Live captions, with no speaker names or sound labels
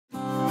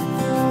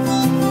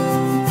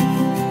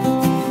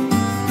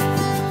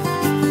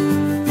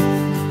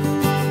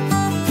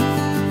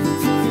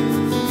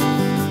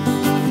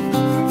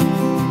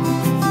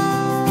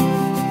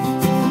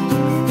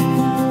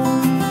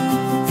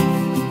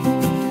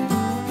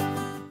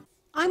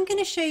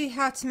to show you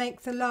how to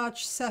make the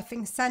large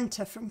surfing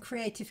centre from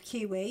Kreative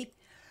Kiwi.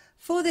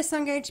 For this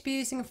I'm going to be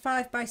using a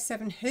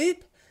 5x7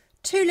 hoop,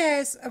 2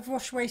 layers of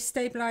wash away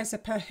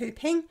stabiliser per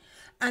hooping,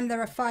 and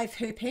there are 5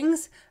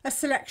 hoopings, a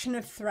selection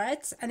of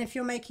threads, and if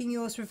you're making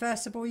yours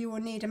reversible you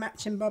will need a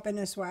matching bobbin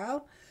as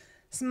well,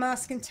 some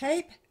masking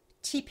tape,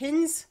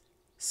 T-pins,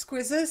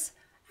 squizzers,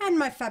 and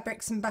my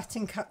fabrics and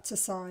batting cut to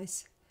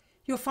size.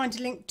 You'll find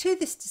a link to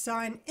this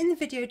design in the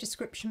video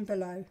description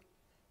below.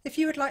 If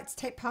you would like to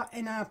take part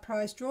in our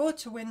prize draw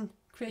to win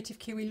Kreative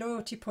Kiwi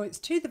loyalty points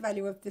to the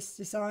value of this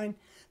design,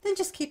 then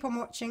just keep on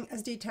watching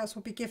as details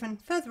will be given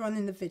further on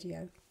in the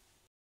video.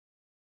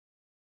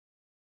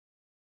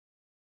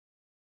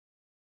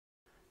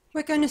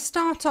 We're going to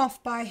start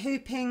off by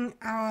hooping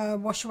our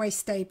wash away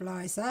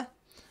stabiliser.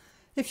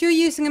 If you're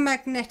using a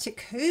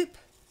magnetic hoop,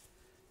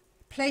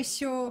 place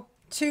your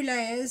 2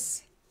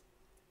 layers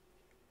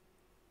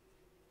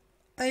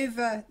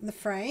over the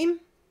frame,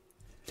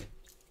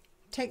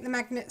 take the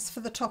magnets for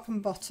the top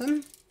and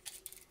bottom,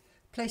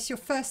 place your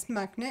first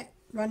magnet,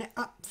 run it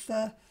up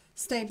the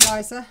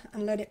stabiliser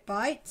and let it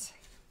bite,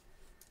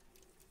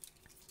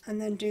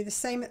 and then do the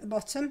same at the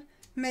bottom,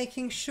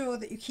 making sure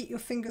that you keep your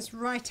fingers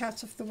right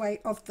out of the way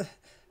of the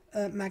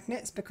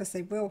magnets because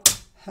they will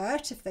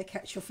hurt if they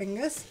catch your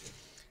fingers.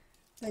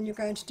 Then you're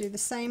going to do the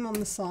same on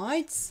the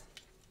sides.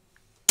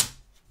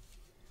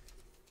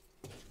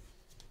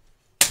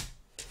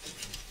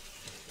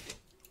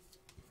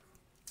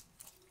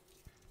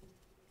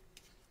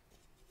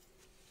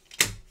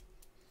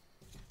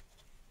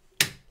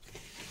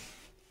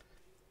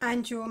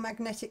 And your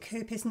magnetic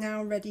hoop is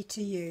now ready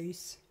to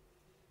use.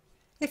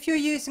 If you're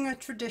using a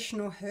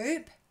traditional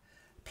hoop,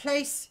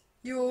 place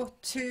your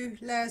 2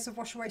 layers of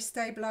wash away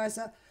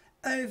stabiliser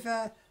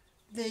over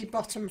the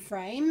bottom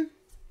frame.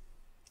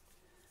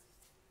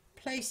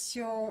 Place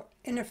your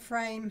inner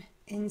frame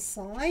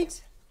inside.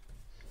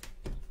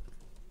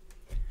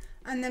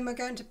 And then we're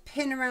going to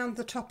pin around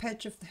the top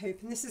edge of the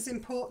hoop. And this is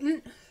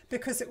important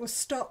because it will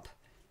stop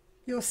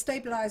your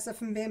stabiliser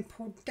from being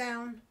pulled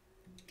down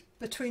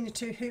between the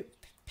 2 hoop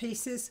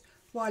pieces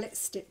while it's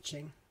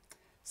stitching.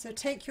 So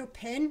take your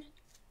pin,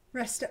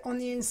 rest it on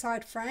the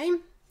inside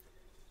frame,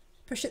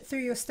 push it through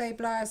your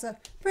stabiliser,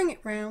 bring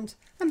it round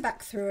and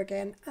back through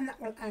again, and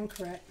that will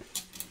anchor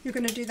it. You're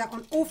going to do that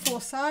on all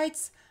 4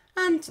 sides,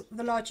 and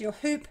the larger your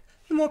hoop,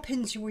 the more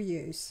pins you will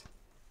use.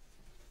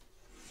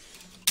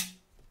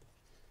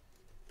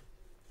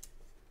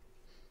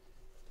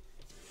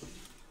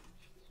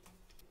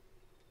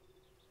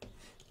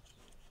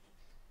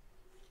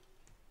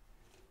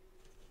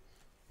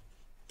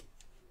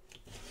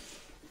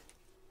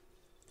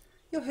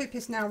 Your hoop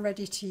is now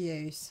ready to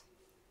use.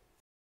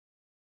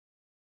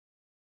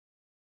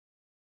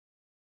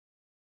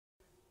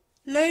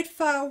 Load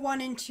file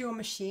 1 into your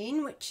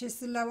machine, which is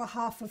the lower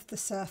half of the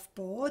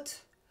surfboard,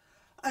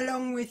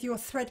 along with your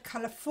thread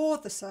colour for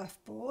the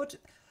surfboard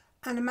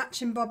and a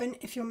matching bobbin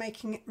if you're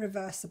making it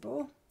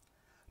reversible.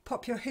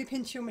 Pop your hoop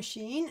into your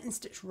machine and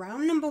stitch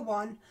round number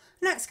 1, and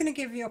that's going to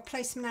give you a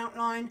placement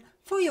outline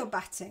for your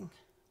batting.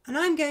 And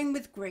I'm going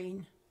with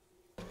green.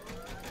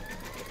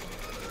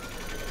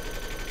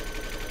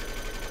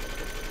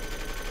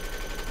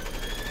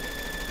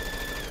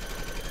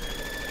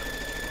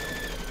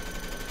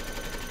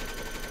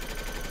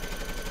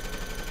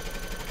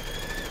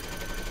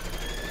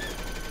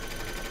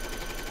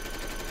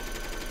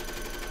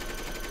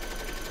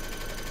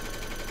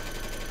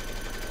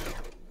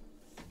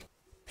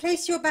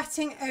 Place your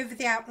batting over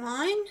the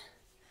outline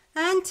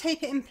and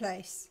tape it in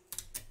place.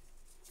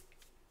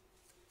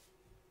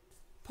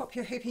 Pop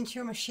your hoop into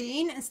your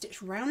machine and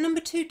stitch round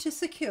number 2 to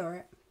secure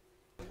it.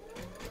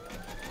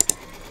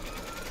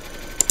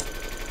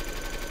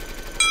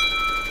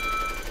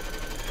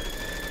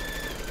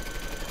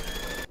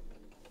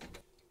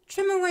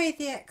 Trim away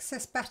the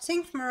excess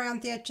batting from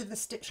around the edge of the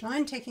stitch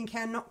line, taking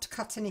care not to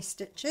cut any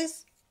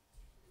stitches.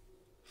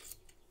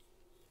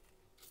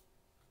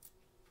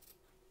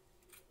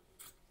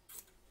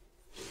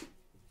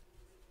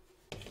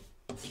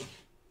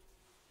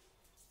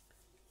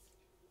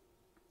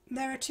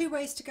 There are 2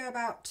 ways to go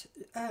about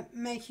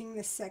making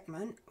this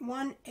segment.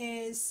 One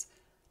is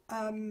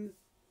the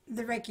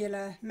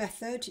regular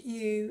method.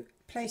 You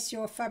place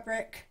your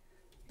fabric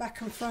back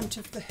and front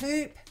of the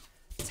hoop,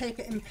 tape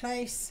it in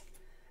place,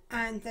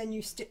 and then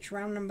you stitch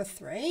round number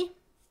 3.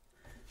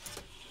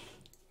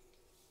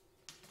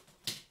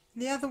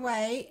 The other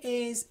way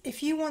is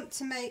if you want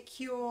to make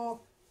your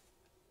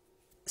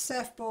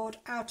surfboard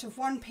out of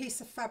 1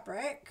 piece of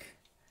fabric,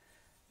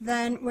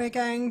 then we're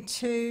going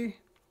to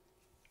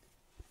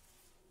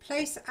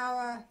place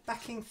our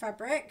backing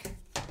fabric,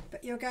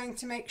 but you're going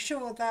to make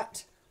sure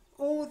that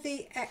all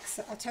the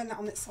excess, I'll turn that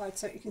on its side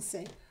so you can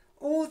see,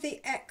 all the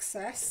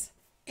excess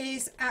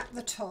is at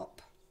the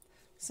top.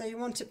 So you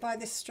want it by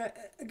this straight,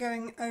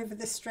 going over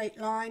this straight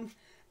line,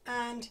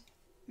 and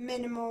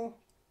minimal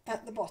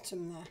at the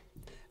bottom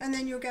there. And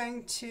then you're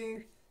going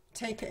to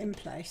tape it in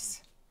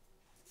place.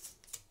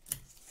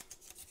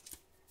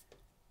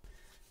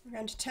 We're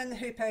going to turn the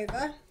hoop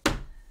over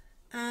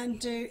and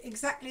do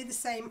exactly the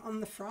same on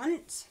the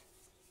front.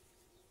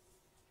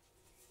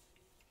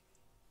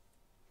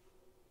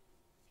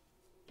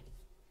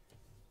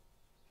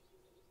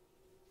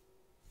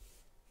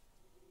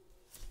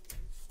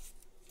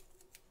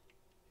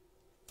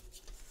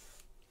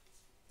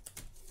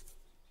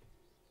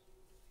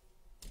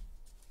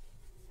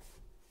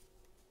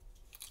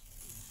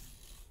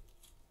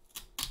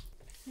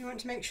 You want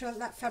to make sure that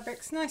that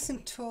fabric's nice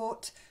and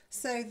taut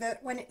so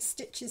that when it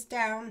stitches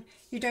down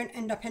you don't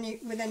end up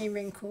with any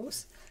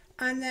wrinkles.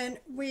 And then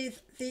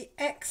with the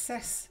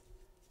excess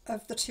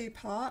of the two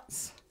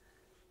parts,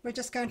 we're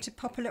just going to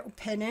pop a little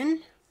pin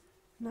in,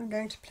 and I'm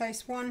going to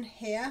place one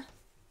here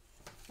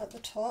at the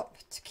top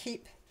to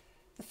keep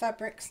the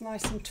fabrics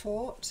nice and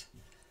taut.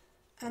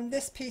 And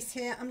this piece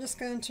here I'm just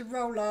going to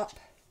roll up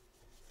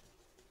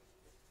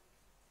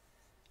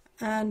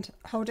and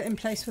hold it in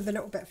place with a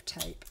little bit of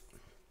tape.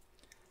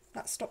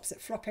 That stops it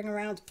flopping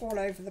around all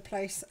over the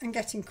place and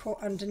getting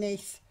caught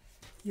underneath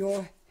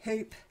your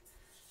hoop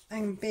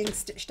and being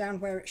stitched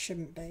down where it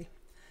shouldn't be.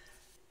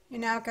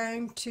 You're now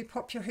going to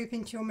pop your hoop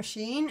into your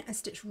machine and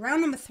stitch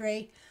round number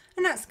 3,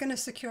 and that's going to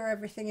secure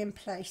everything in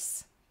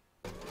place.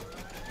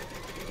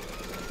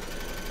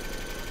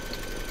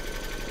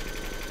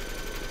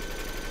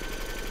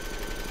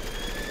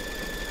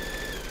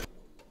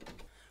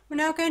 We're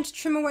now going to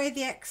trim away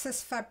the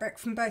excess fabric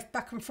from both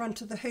back and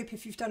front of the hoop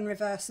if you've done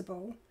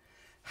reversible.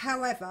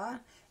 However,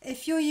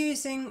 if you're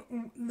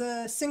using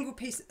the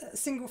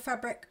single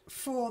fabric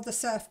for the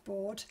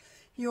surfboard,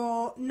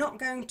 you're not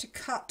going to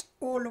cut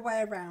all the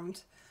way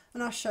around,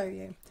 and I'll show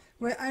you.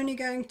 We're only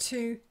going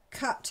to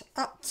cut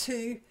up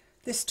to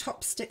this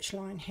top stitch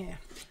line here.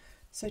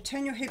 So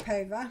turn your hoop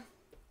over,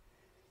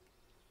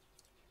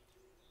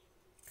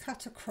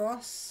 cut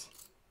across,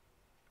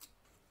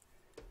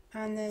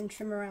 and then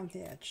trim around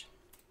the edge.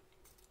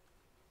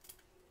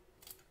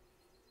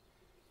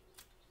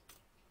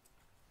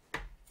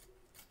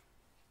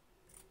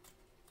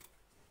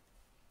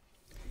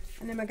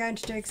 And then we're going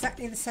to do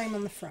exactly the same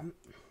on the front.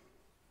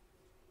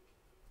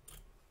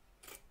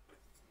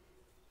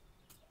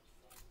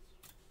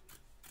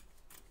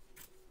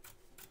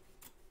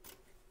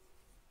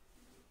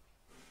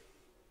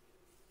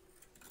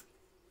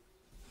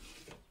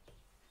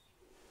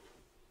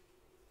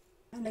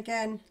 And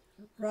again,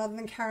 rather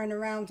than carrying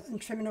around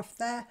and trimming off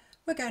there,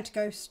 we're going to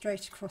go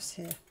straight across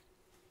here.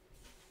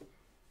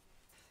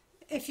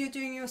 If you're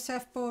doing your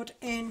surfboard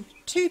in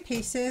 2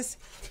 pieces,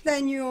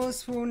 then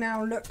yours will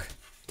now look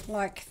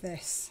like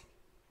this.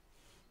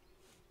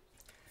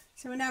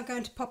 So we're now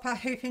going to pop our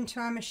hoop into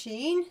our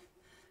machine,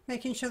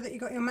 making sure that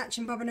you've got your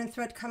matching bobbin and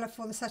thread colour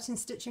for the satin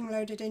stitching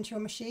loaded into your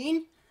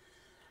machine,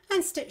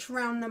 and stitch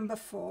round number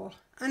 4,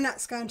 and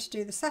that's going to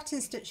do the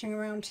satin stitching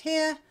around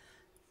here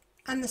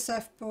and the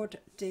surfboard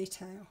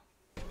detail.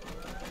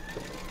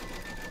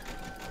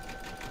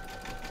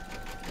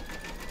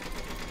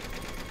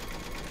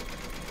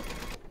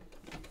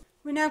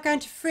 We're now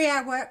going to free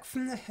our work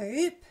from the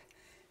hoop.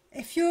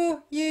 If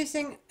you're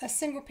using a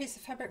single piece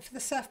of fabric for the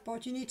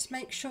surfboard, you need to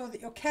make sure that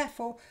you're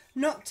careful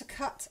not to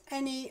cut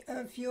any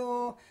of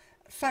your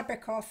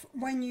fabric off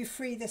when you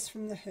free this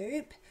from the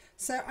hoop.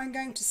 So I'm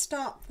going to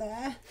start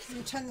there. I'm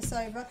going to turn this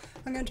over.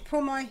 I'm going to pull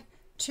my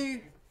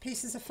 2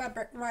 pieces of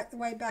fabric right the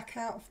way back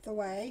out of the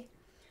way,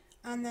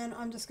 and then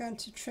I'm just going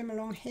to trim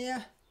along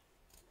here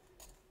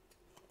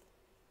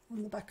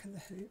on the back of the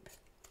hoop.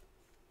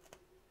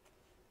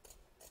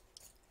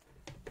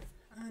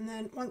 And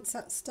then once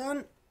that's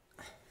done,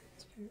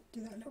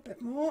 do that a little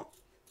bit more.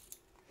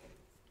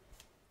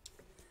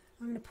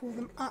 I'm going to pull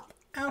them up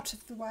out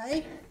of the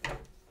way.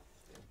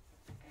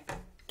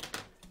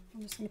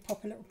 I'm just going to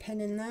pop a little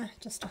pin in there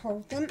just to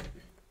hold them,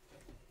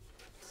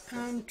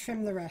 and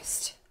trim the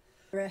rest.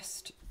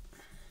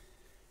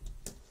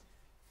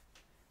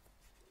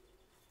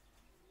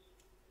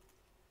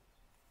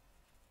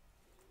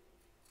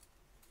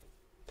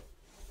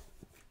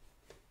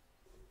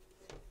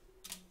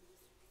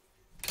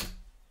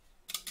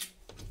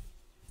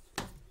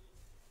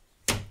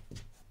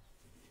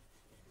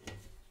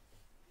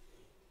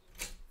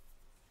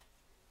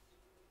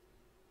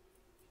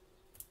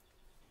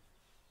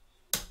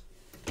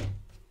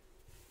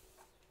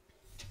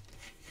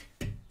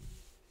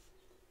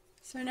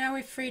 So now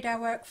we've freed our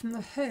work from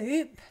the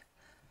hoop,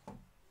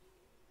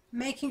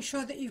 making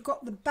sure that you've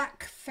got the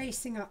back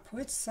facing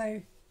upwards.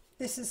 So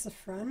this is the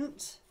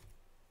front,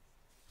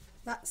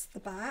 that's the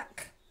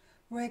back.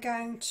 We're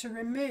going to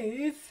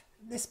remove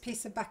this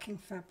piece of backing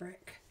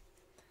fabric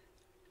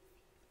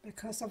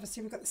because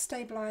obviously we've got the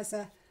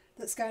stabiliser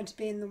that's going to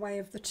be in the way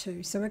of the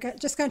 2. So we're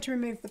just going to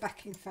remove the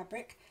backing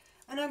fabric,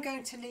 and I'm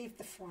going to leave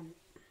the front.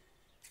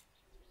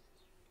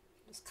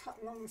 Just cut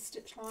along the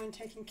stitch line,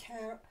 taking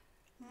care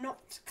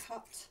not to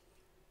cut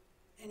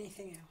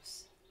anything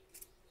else.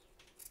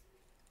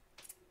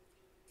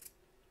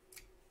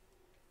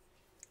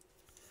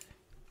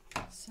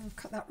 So I've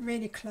cut that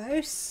really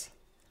close,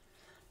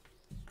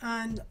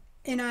 and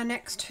in our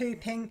next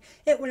hooping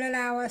it will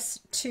allow us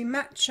to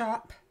match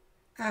up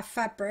our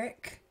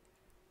fabric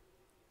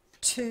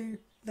to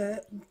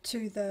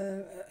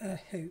the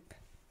hoop.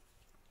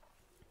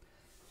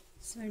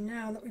 So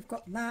now that we've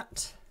got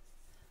that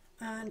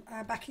and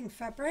our backing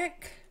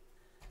fabric,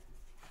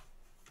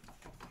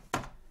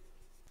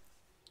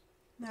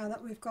 now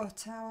that we've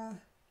got our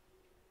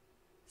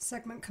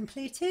segment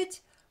completed,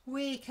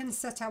 we can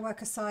set our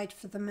work aside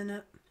for the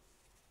minute.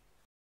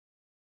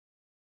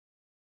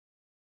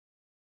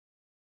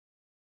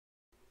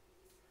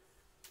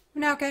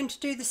 We're now going to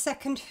do the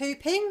second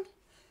hooping.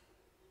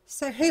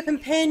 So hoop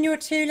and pin your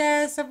 2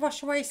 layers of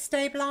wash away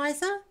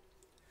stabiliser.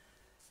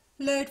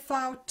 Load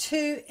file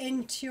 2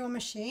 into your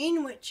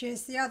machine, which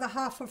is the other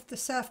half of the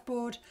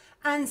surfboard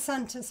and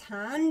Santa's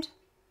hand,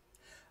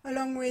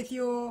 along with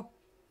your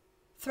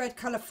thread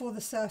colour for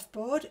the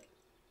surfboard,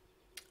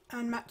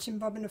 and matching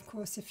bobbin, of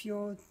course, if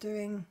you're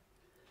doing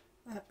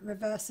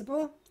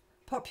reversible.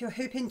 Pop your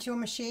hoop into your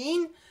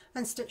machine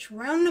and stitch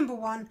round number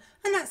 1,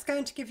 and that's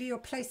going to give you your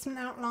placement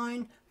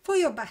outline for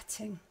your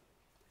batting.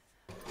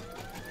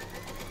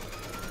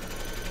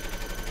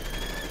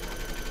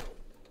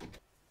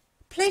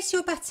 Place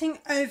your batting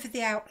over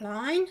the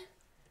outline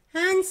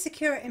and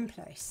secure it in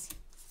place.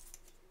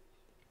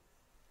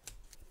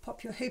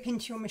 Pop your hoop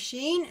into your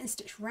machine and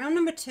stitch round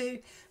number 2, and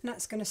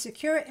that's going to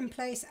secure it in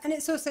place, and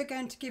it's also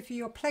going to give you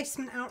your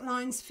placement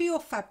outlines for your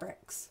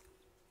fabrics.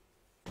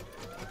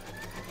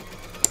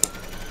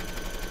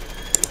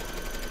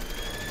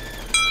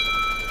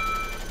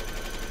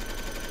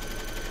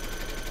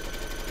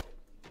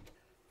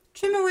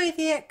 Trim away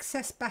the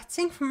excess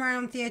batting from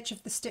around the edge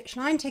of the stitch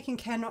line, taking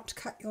care not to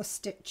cut your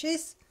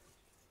stitches.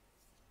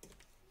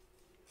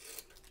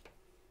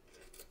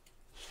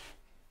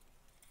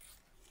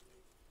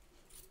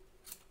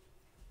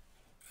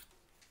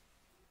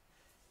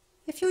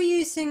 If you're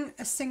using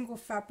a single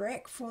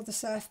fabric for the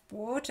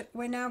surfboard,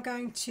 we're now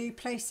going to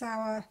place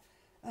our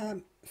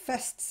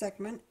first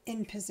segment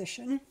in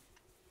position,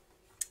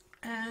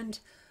 and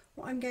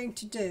what I'm going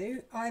to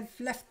do, I've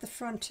left the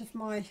front of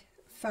my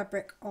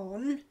fabric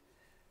on.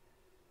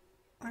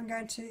 I'm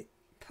going to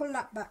pull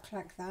that back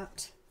like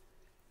that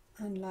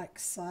and like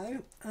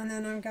so, and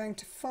then I'm going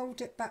to fold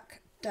it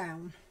back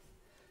down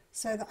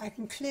so that I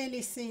can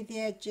clearly see the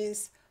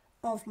edges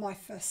of my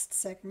first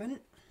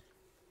segment.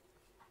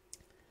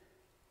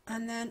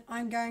 And then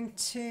I'm going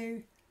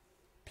to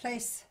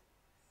place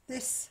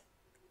this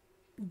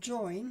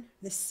join,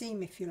 this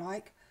seam if you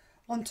like,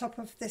 on top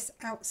of this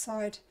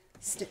outside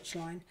stitch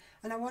line,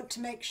 and I want to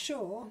make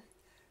sure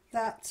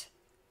that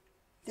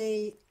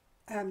the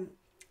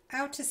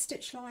outer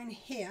stitch line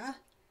here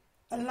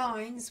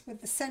aligns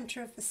with the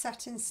centre of the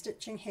satin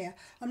stitching here.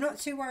 I'm not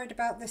too worried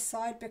about this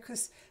side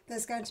because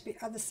there's going to be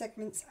other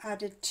segments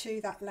added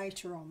to that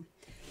later on.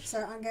 So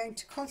I'm going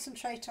to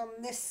concentrate on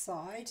this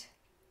side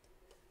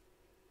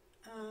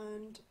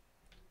and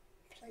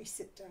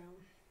place it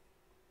down.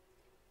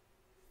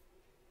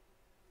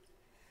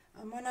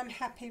 And when I'm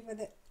happy with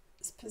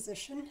its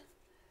position,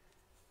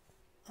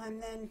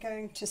 I'm then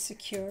going to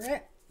secure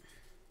it.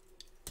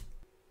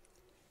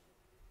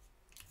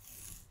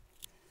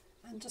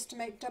 And just to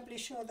make doubly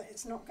sure that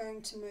it's not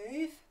going to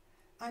move,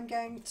 I'm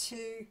going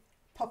to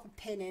pop a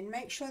pin in.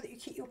 Make sure that you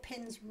keep your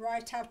pins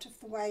right out of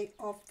the way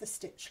of the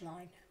stitch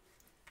line.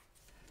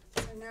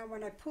 So now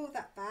when I pull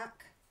that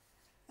back,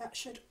 that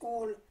should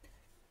all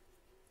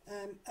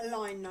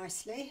align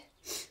nicely,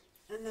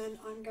 and then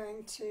I'm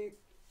going to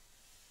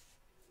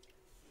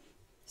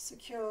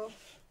secure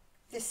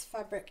this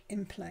fabric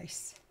in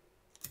place.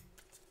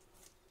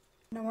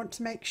 And I want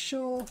to make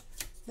sure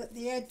that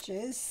the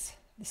edges,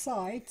 the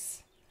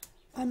sides,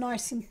 are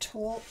nice and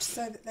taut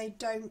so that they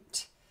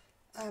don't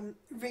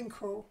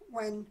wrinkle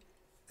when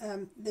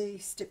the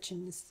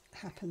stitching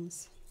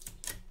happens.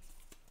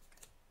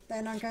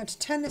 Then I'm going to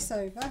turn this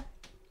over,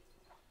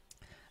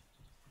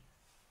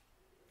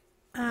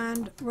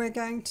 and we're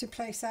going to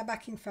place our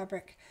backing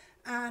fabric,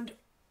 and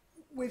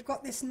we've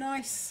got this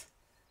nice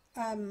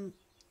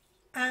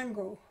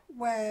angle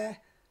where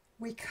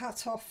we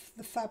cut off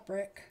the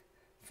fabric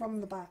from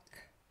the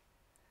back,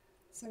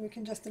 so we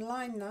can just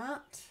align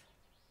that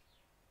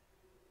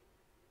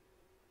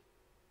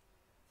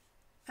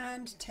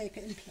and tape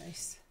it in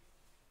place.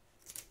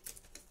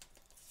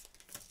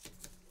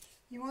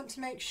 You want to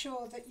make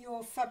sure that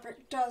your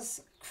fabric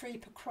does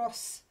creep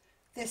across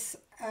this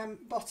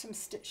bottom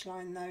stitch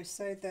line though,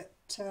 so that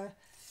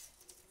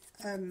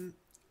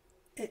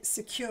it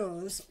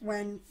secures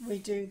when we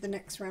do the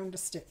next round of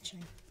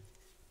stitching.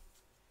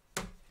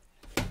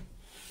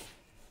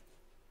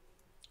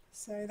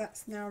 So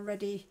that's now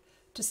ready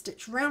to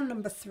stitch round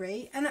number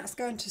 3, and that's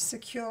going to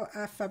secure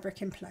our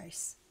fabric in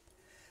place.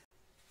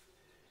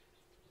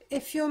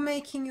 If you're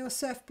making your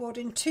surfboard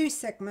in 2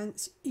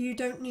 segments, you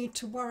don't need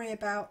to worry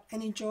about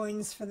any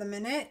joins for the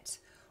minute.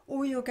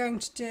 All you're going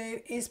to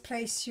do is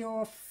place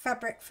your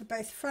fabric for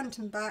both front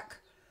and back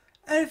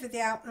over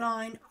the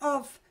outline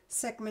of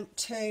segment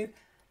 2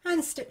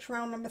 and stitch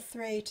round number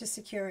 3 to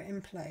secure it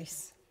in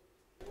place.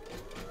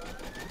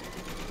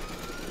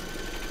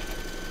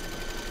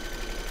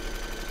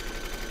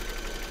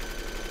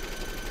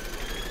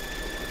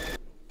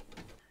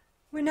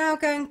 We're now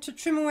going to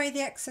trim away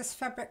the excess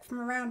fabric from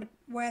around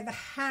where the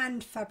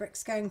hand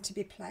fabric's going to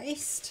be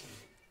placed.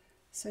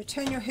 So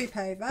turn your hoop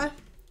over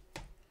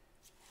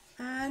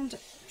and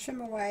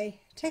trim away,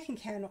 taking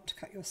care not to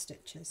cut your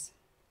stitches.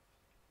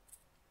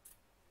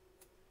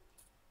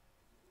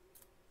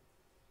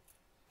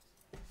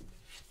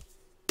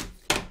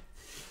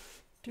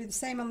 Do the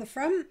same on the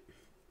front.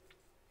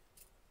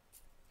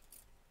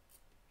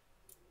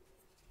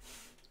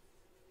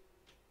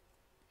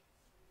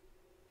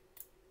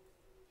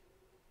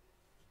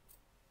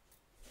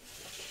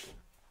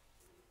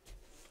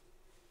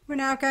 We're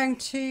now going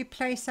to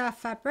place our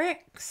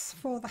fabrics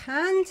for the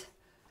hand,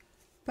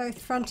 both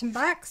front and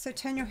back. So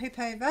turn your hoop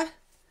over,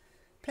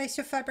 place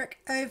your fabric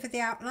over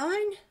the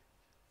outline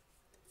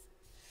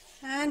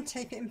and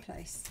tape it in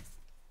place.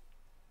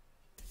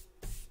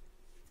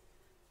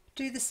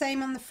 Do the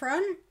same on the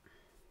front.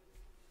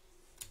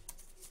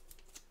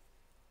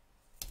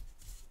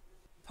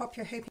 Pop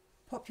your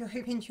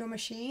hoop into your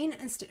machine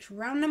and stitch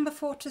round number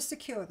 4 to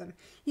secure them.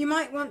 You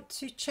might want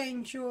to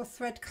change your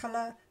thread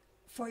colour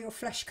for your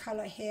flesh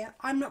colour here.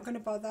 I'm not going to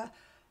bother.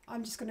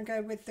 I'm just going to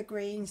go with the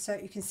green so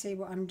you can see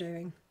what I'm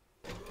doing.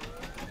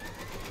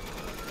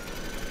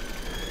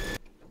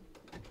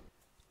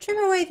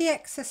 Trim away the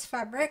excess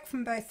fabric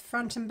from both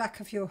front and back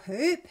of your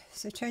hoop.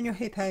 So turn your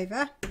hoop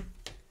over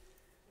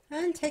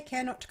and take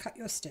care not to cut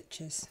your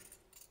stitches.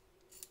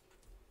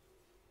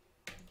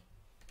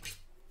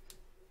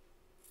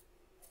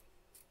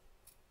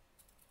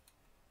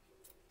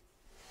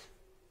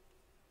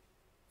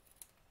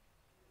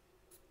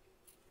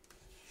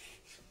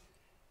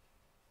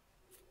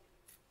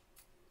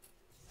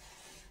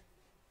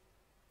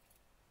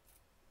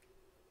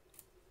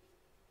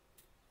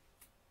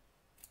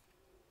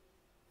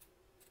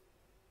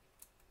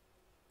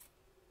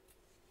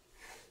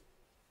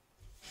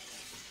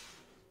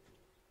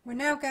 We're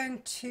now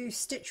going to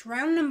stitch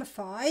round number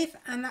 5,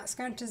 and that's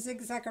going to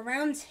zigzag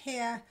around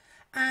here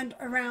and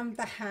around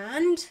the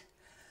hand,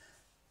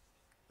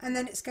 and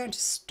then it's going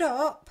to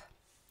stop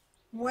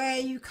where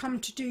you come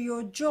to do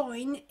your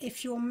join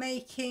if you're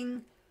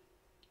making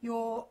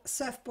your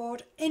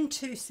surfboard in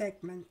 2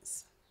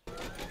 segments.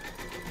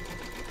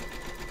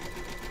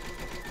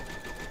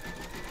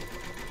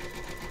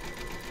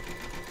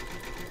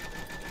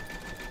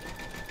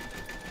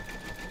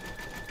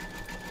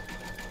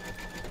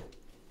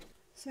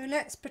 So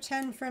let's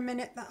pretend for a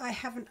minute that I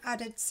haven't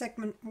added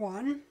segment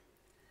 1.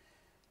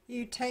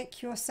 You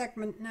take your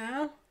segment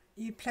now,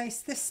 you place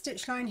this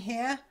stitch line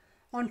here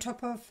on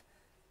top of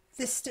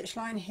this stitch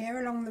line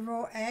here along the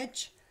raw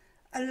edge,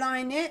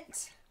 align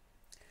it,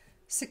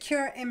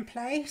 secure it in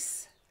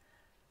place,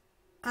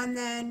 and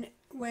then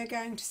we're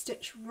going to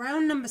stitch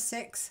round number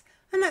 6,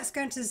 and that's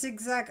going to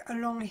zigzag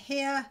along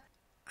here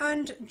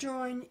and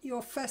join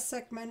your first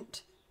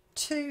segment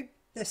to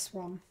this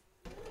one.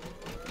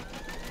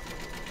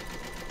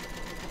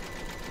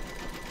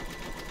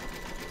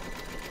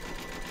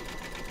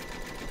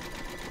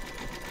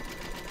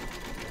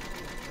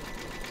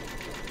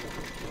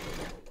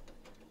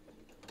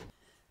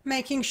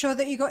 Making sure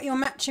that you got your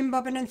matching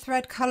bobbin and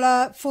thread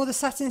colour for the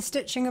satin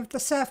stitching of the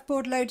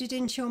surfboard loaded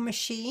into your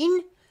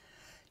machine.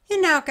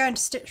 You're now going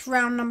to stitch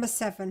round number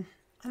 7,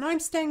 and I'm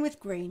staying with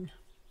green.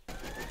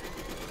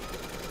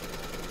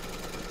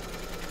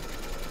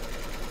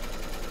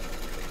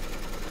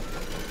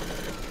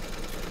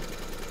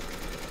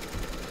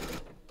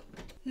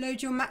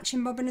 Load your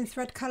matching bobbin and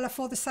thread colour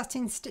for the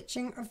satin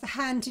stitching of the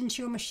hand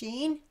into your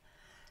machine,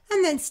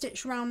 and then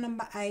stitch round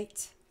number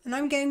 8, and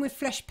I'm going with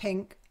flesh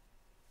pink.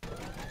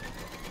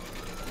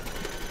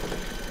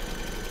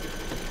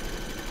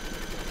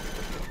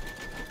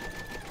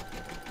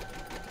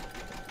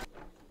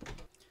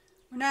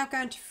 We're now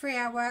going to free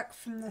our work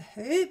from the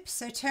hoop,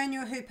 so turn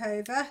your hoop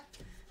over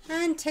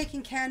and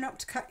taking care not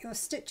to cut your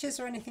stitches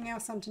or anything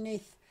else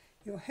underneath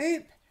your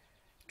hoop,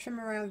 trim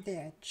around the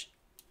edge.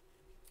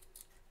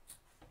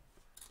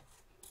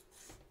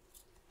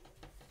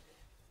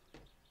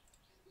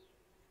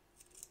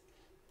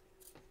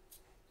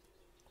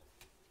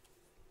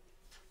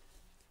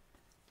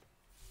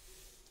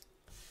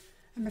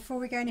 And before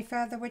we go any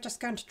further, we're just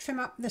going to trim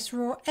up this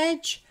raw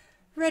edge,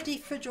 ready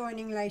for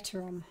joining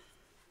later on.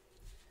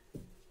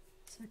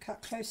 So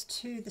cut close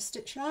to the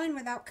stitch line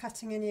without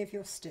cutting any of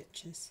your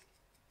stitches.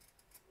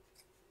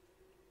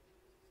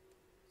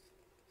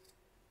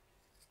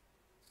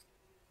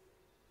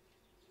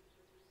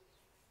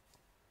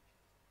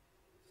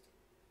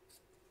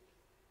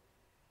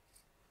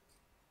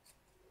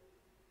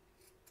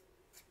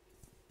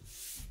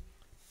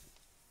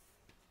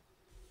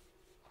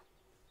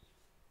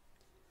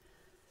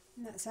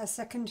 And that's our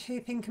second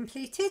hooping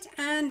completed,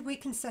 and we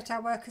can set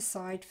our work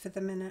aside for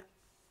the minute.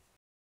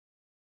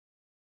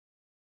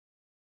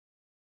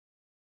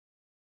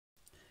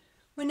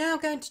 We're now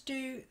going to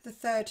do the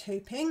third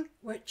hooping,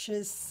 which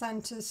is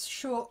Santa's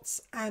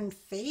shorts and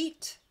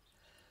feet.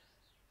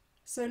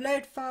 So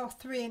load file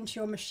 3 into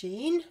your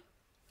machine,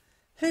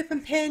 hoop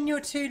and pin your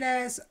 2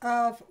 layers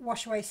of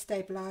wash away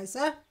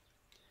stabiliser,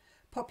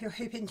 Pop your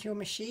hoop into your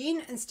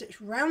machine and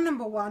stitch round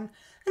number 1,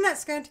 and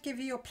that's going to give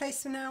you your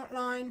placement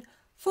outline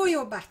for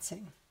your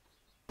batting.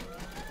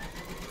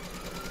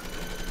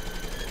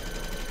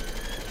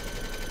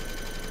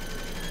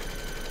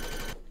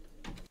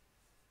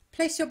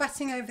 Place your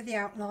batting over the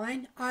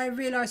outline. I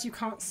realise you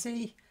can't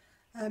see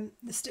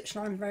the stitch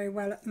line very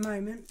well at the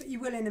moment, but you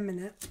will in a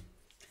minute.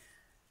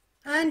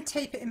 And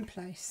tape it in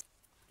place.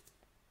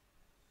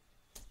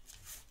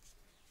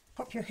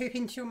 Pop your hoop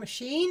into your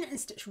machine and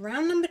stitch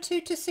round number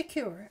 2 to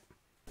secure it.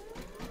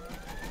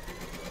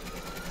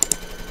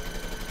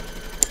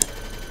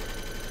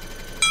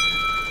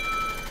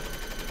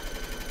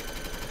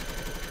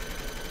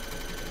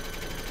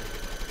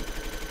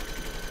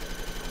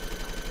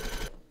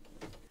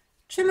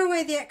 Trim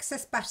away the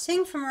excess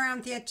batting from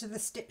around the edge of the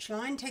stitch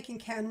line, taking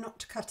care not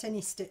to cut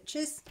any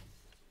stitches.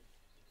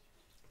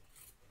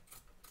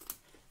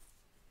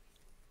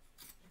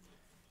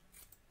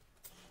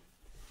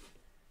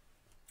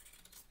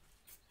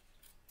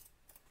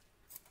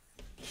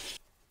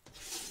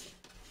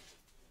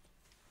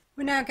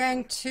 We're now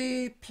going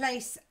to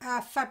place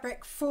our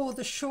fabric for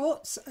the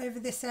shorts over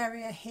this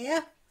area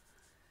here.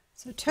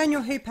 So turn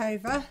your hoop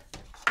over,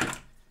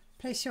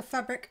 place your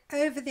fabric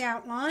over the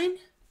outline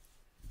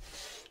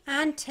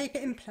and tape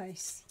it in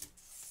place.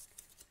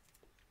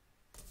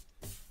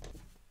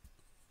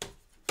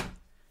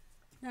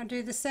 Now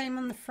do the same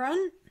on the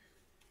front.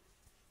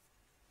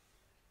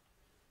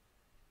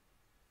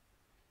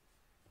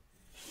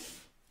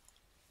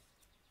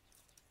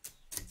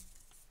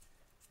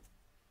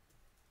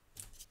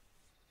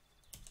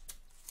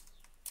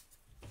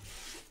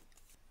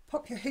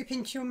 Pop your hoop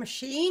into your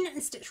machine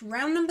and stitch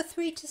round number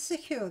 3 to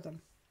secure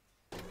them.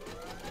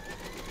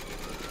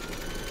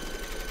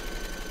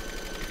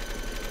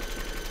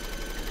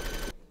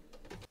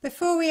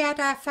 Before we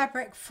add our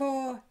fabric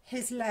for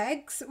his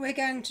legs, we're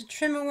going to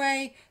trim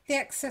away the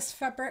excess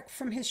fabric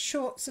from his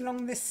shorts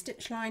along this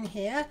stitch line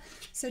here.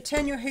 So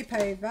turn your hoop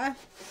over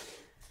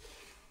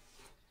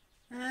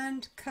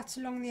and cut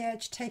along the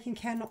edge, taking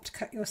care not to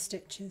cut your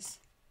stitches.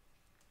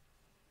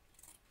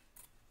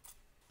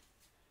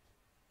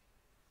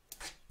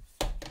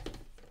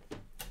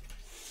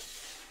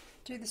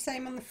 Do the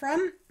same on the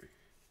front.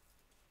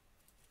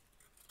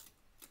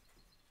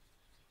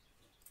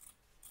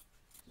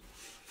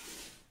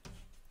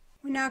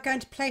 We're now going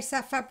to place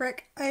our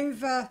fabric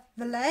over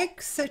the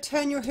legs, so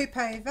turn your hoop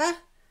over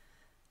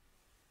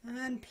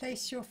and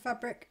place your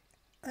fabric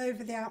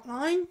over the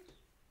outline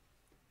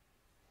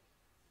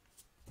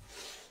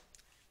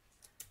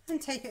and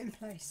tape it in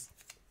place.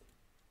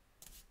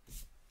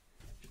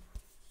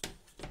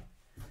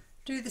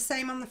 Do the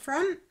same on the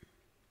front.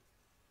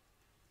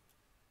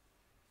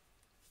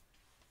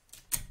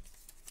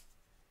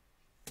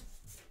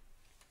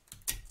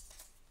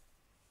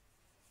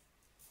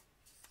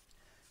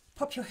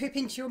 Pop your hoop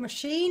into your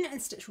machine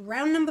and stitch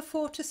round number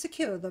 4 to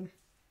secure them.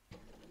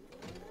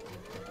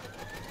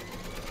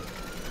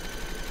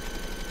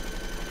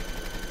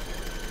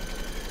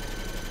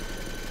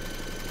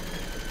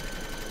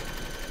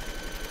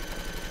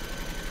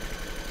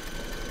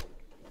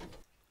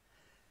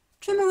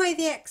 Trim away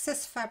the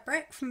excess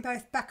fabric from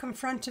both back and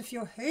front of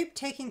your hoop,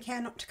 taking care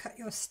not to cut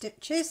your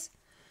stitches.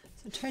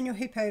 So turn your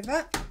hoop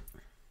over.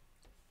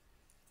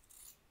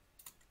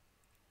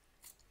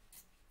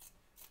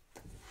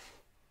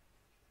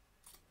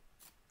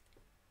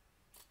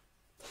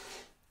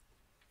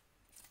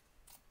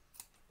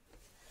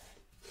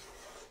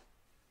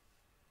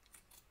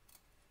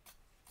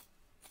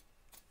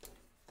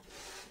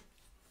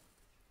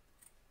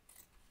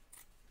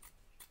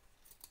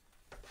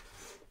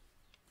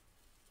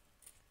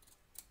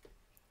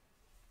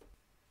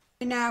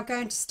 We're now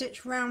going to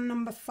stitch round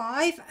number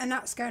 5, and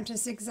that's going to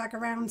zigzag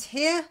around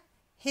here,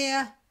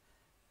 here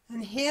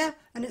and here,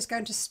 and it's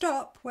going to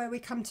stop where we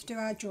come to do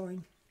our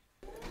join.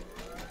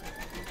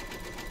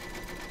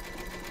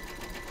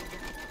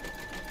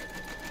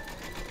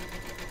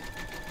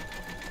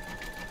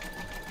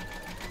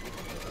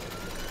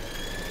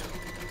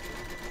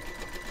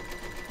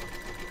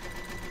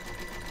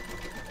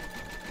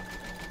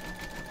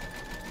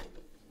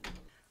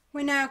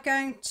 We're now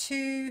going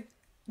to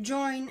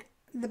join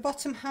the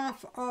bottom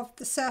half of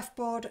the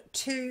surfboard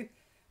to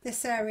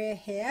this area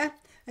here,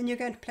 and you're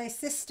going to place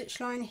this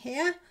stitch line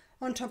here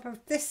on top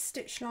of this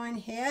stitch line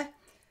here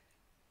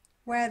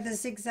where the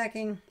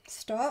zigzagging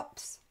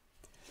stops.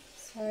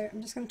 So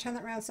I'm just going to turn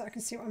that around so I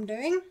can see what I'm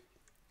doing.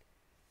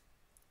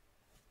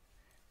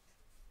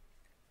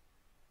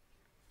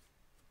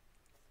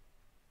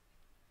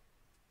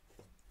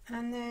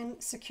 And then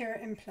secure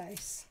it in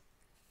place.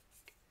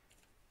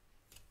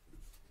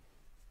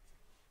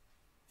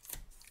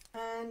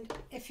 And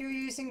if you're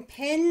using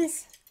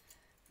pins,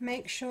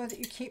 make sure that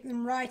you keep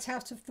them right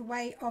out of the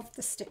way of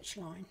the stitch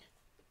line.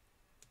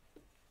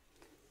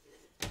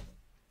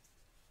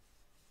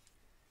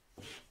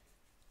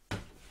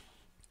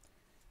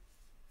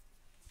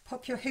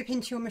 Pop your hoop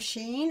into your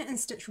machine and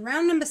stitch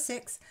round number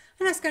 6,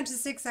 and that's going to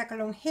zigzag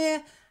along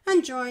here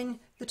and join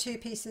the two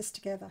pieces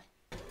together.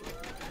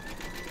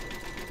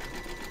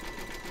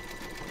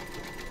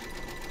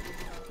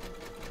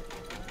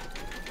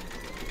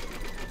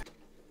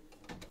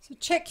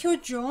 check your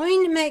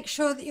join, make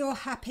sure that you're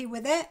happy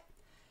with it.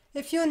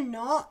 If you're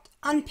not,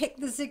 unpick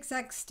the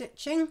zigzag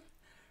stitching,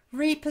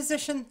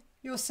 reposition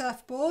your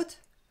surfboard,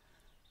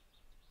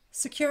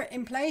 secure it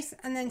in place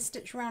and then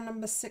stitch round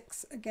number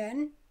 6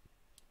 again.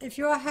 If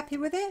you are happy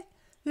with it,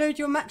 load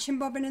your matching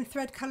bobbin and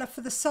thread colour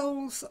for the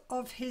soles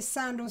of his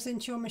sandals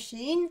into your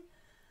machine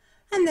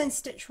and then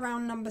stitch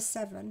round number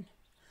 7.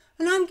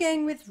 And I'm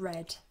going with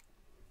red.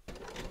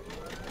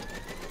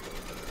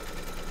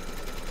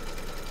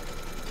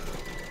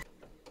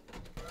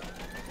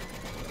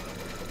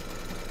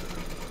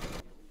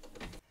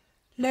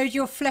 Load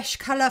your flesh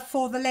colour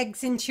for the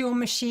legs into your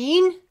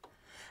machine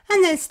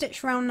and then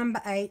stitch round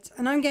number 8,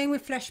 and I'm going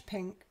with flesh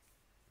pink.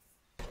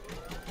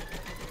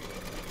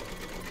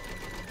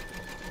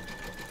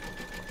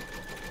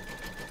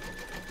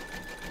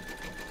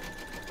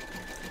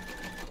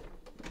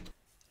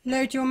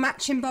 Load your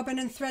matching bobbin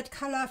and thread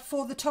colour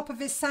for the top of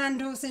his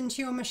sandals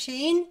into your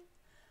machine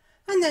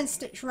and then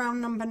stitch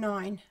round number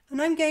 9,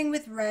 and I'm going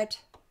with red.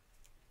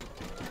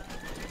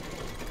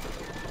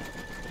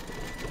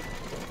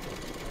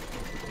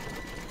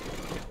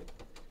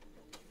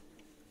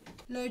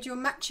 Load your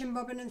matching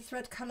bobbin and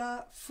thread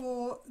colour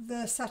for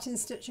the satin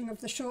stitching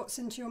of the shorts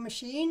into your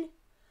machine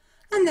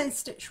and then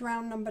stitch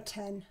round number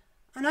 10,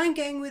 and I'm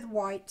going with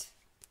white.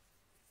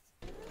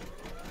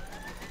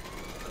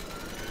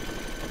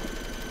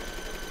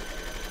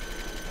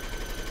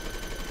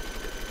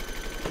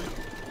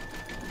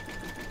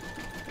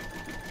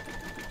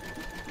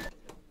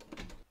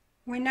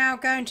 We're now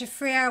going to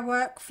free our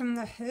work from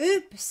the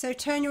hoop, so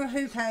turn your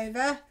hoop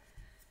over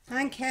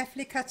and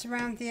carefully cut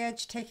around the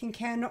edge, taking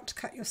care not to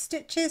cut your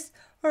stitches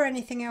or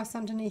anything else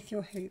underneath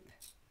your hoop.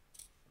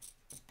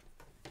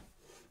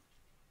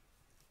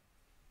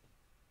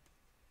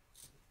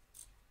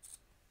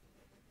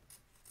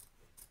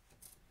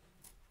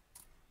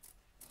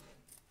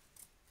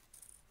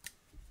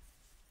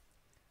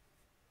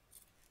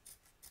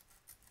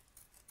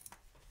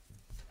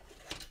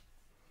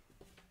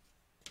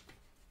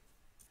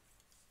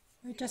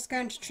 We're just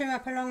going to trim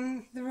up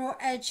along the raw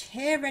edge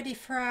here, ready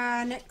for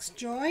our next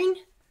join.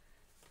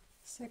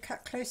 So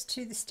cut close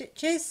to the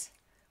stitches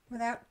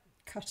without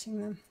cutting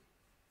them.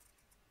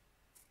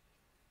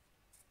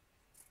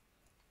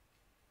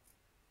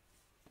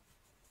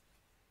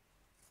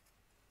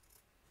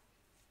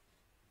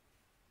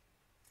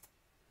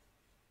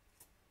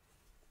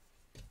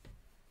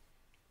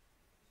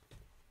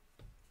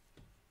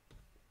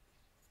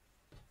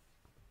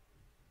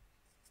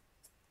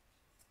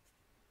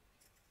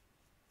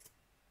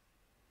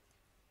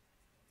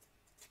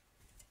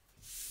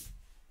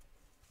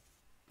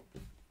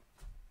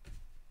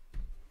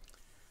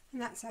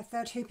 And that's our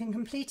third hooping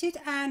completed,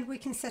 and we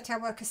can set our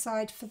work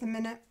aside for the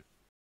minute.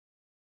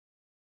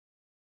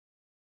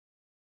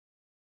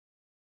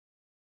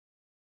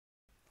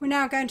 We're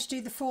now going to do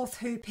the fourth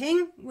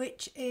hooping,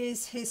 which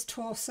is his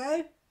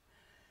torso.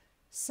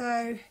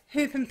 So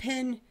hoop and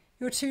pin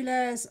your 2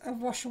 layers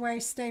of wash away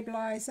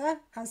stabiliser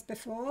as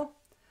before.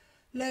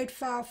 Load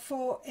file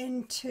 4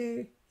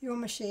 into your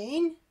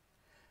machine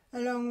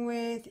along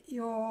with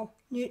your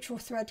neutral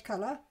thread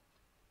colour.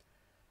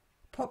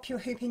 Pop your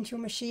hoop into your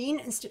machine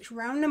and stitch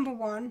round number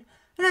 1, and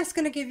that's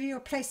going to give you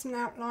your placement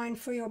outline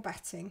for your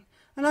batting,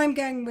 and I'm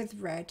going with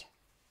red.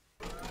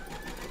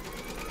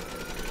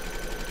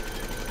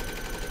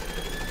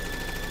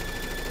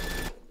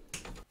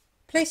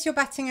 Place your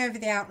batting over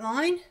the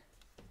outline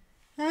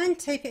and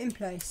tape it in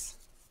place.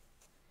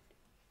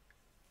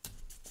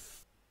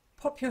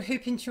 Pop your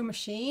hoop into your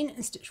machine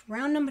and stitch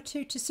round number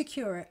 2 to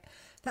secure it.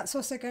 That's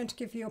also going to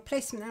give you your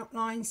placement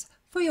outlines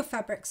for your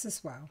fabrics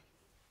as well.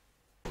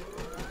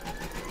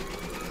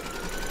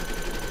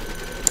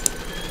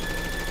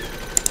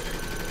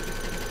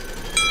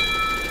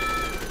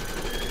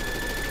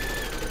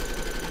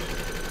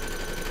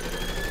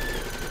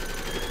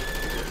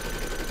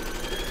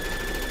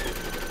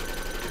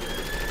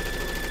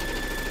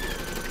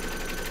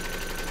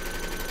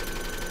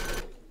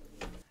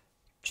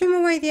 Trim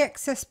away the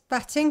excess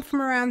batting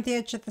from around the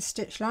edge of the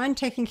stitch line,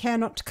 taking care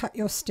not to cut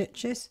your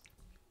stitches.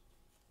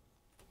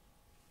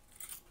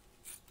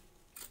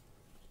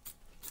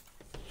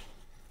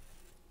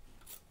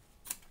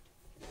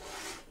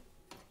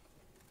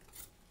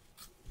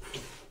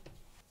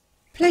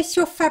 Place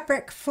your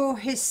fabric for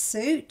his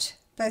suit,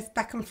 both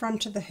back and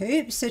front of the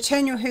hoop, so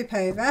turn your hoop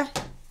over,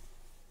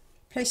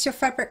 place your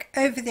fabric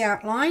over the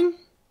outline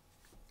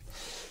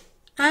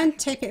and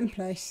tape it in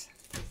place.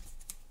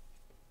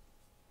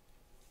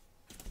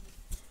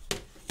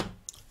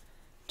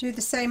 Do the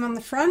same on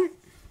the front.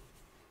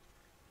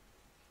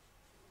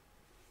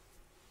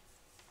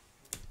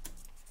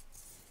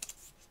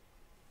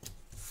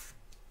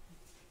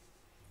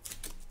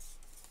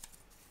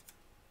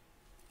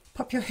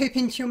 Pop your hoop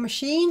into your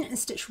machine and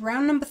stitch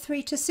round number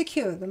 3 to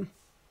secure them.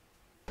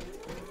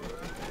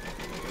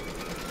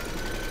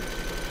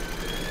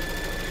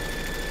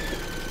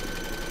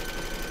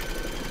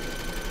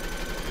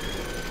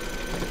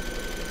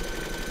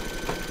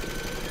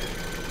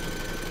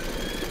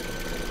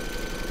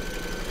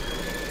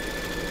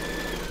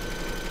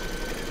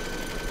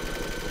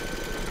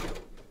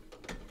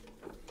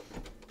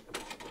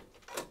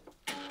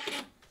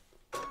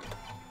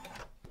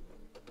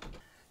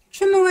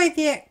 away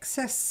the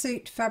excess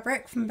suit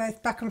fabric from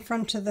both back and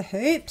front of the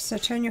hoop, so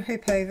turn your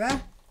hoop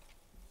over.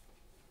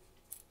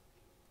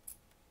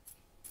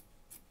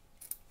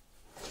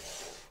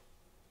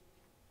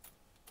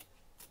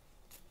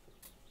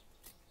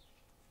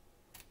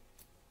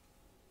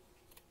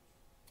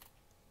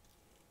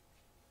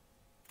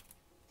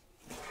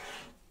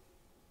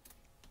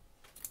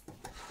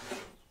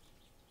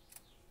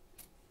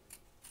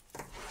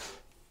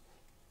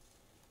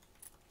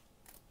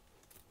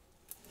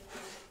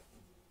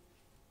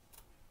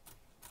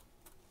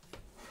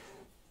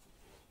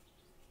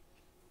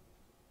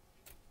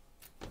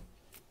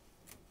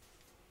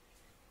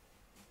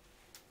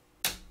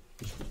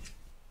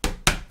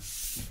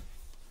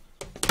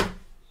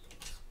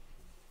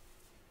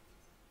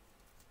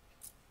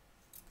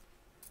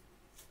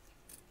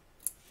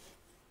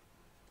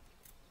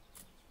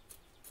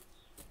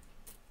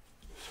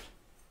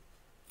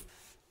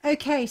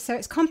 Okay, so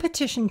it's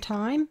competition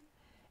time.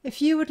 If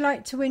you would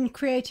like to win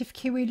Kreative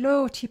Kiwi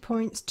loyalty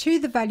points to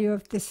the value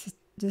of this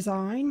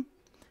design,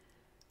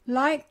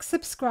 like,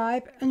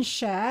 subscribe and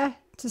share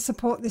to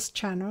support this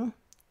channel,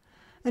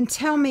 and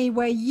tell me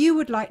where you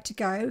would like to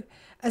go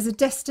as a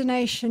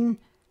destination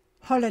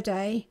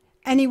holiday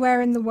anywhere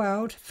in the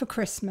world for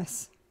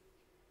Christmas.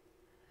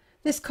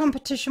 This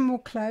competition will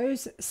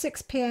close at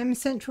 6 p.m.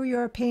 Central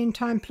European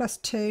Time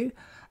 +2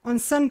 on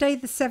Sunday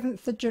the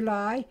 7th of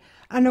July,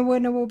 and a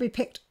winner will be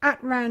picked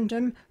at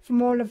random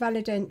from all the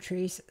valid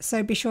entries,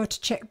 so be sure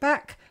to check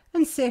back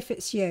and see if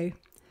it's you.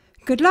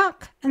 Good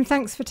luck and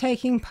thanks for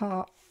taking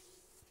part.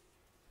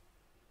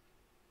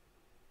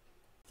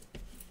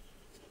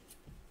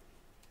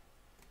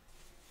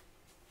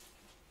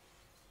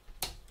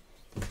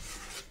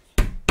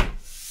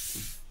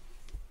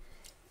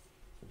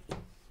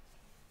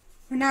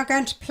 We're now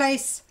going to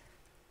place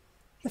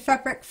the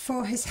fabric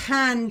for his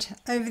hand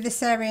over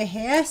this area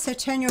here, so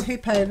turn your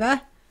hoop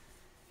over,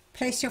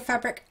 place your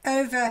fabric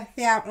over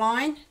the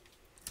outline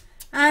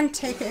and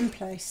tape it in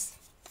place.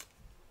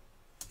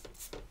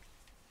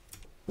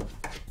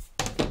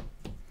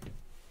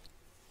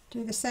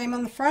 Do the same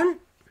on the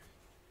front.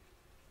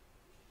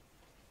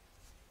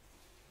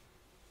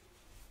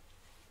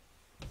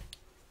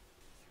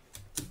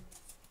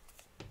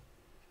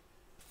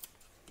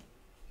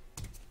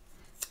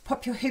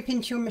 Pop your hoop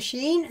into your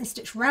machine and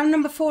stitch round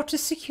number 4 to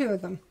secure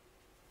them.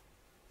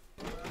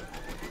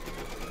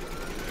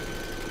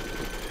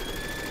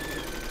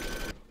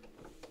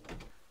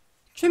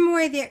 Trim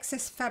away the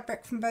excess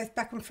fabric from both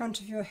back and front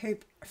of your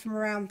hoop from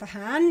around the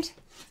hand.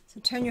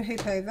 So turn your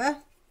hoop over.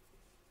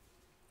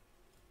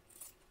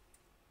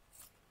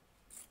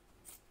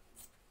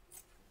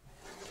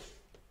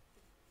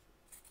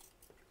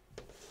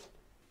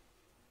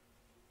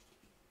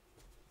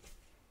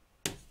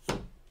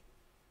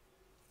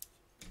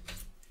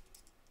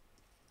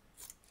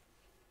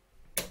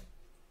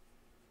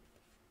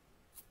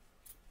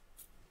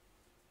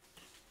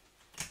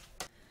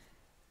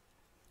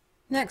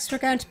 Next we're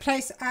going to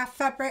place our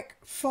fabric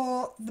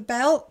for the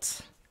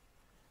belt.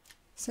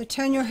 So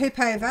turn your hoop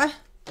over,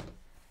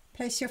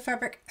 place your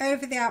fabric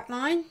over the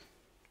outline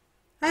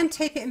and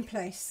tape it in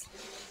place.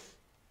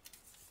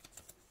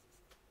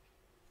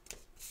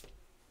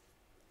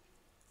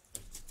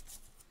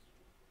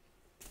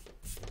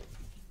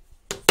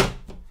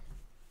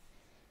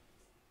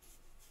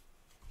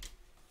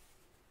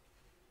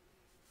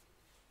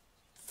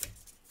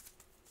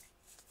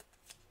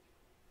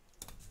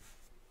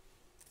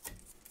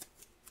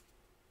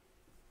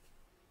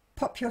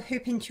 Pop your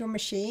hoop into your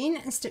machine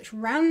and stitch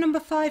round number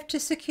 5 to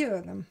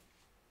secure them.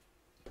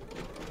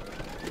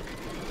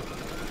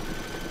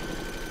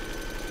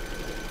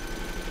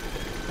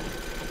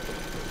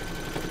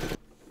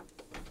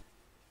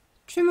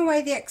 Trim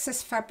away the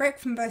excess fabric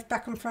from both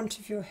back and front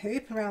of your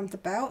hoop around the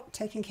belt,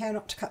 taking care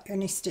not to cut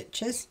any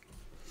stitches.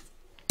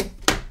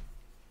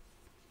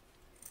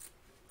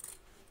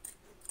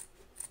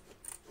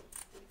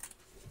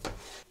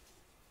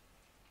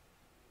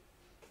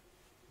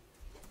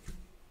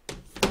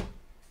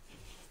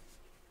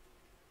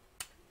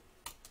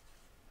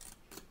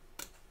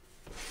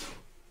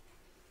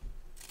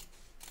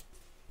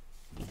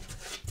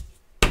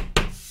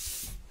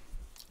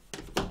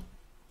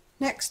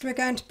 Next we're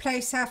going to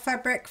place our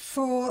fabric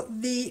for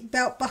the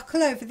belt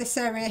buckle over this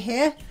area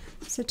here.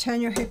 So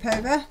turn your hoop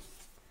over,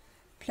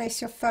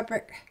 place your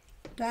fabric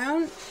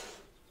down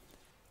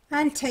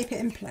and tape it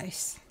in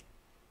place.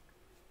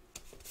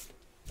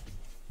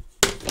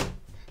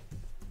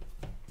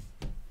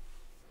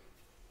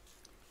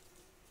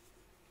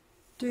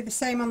 Do the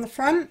same on the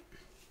front.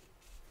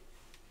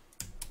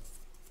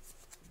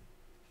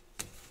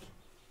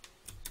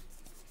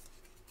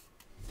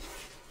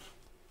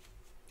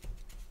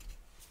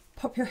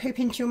 Pop your hoop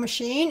into your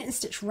machine and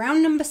stitch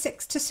round number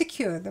 6 to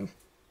secure them.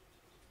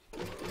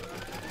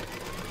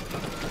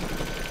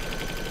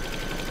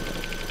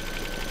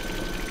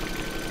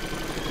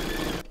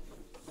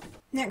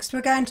 Next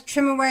we're going to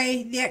trim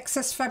away the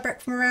excess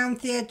fabric from around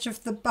the edge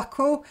of the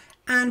buckle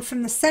and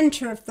from the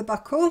centre of the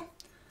buckle.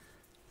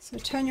 So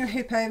turn your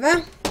hoop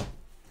over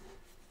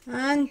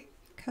and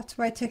Cut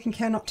away, taking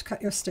care not to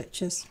cut your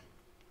stitches.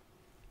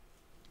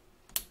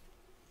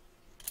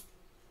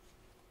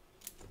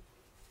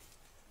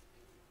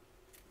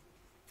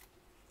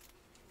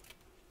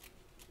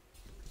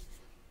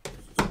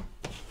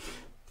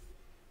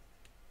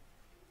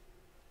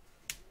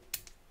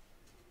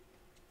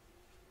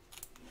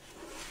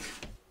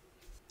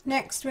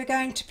 Next we're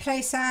going to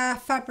place our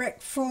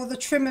fabric for the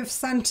trim of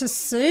Santa's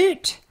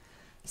suit.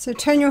 So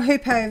turn your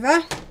hoop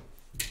over,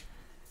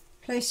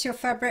 place your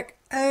fabric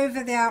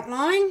over the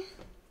outline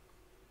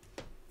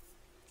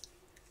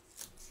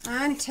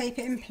and tape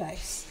it in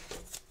place.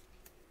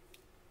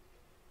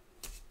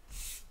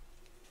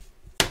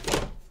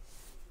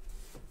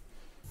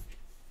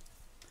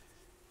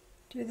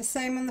 Do the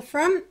same on the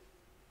front.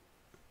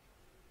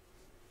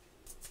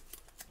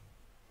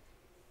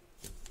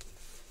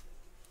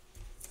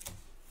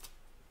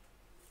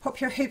 Pop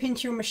your hoop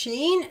into your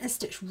machine and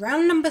stitch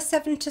round number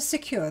 7 to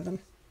secure them.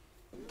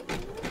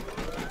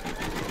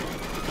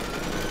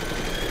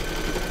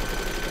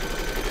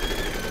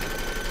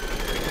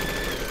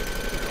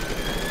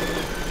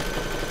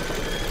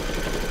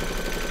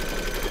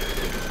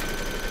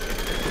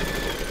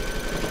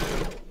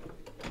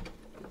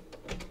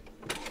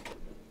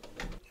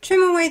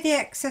 Trim away the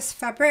excess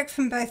fabric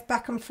from both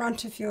back and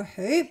front of your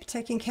hoop,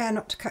 taking care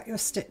not to cut your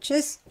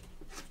stitches.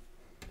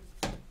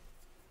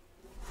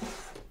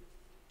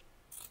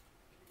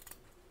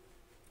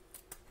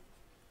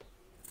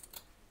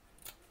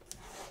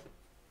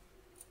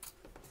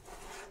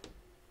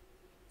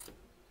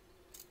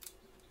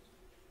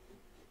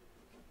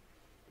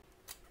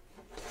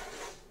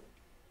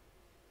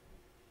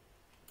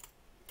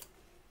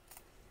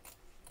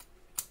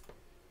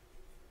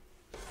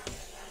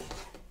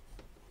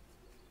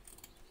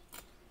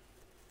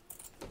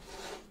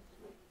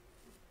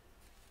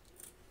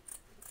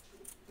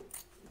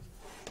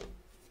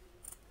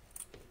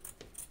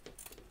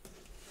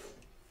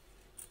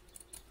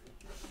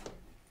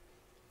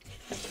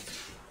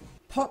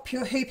 Pop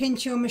your hoop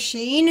into your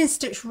machine and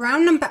stitch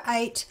round number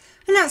 8,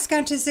 and that's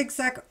going to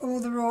zigzag all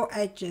the raw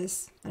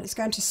edges, and it's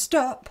going to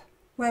stop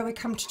where we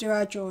come to do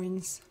our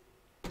joins.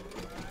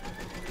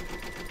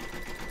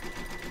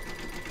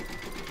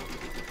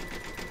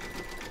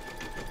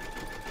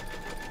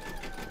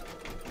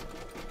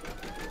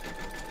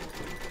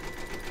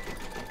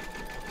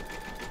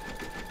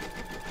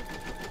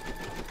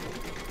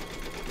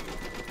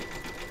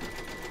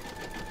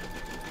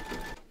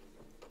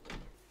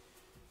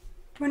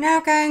 We're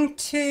now going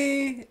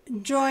to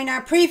join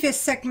our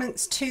previous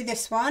segments to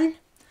this one,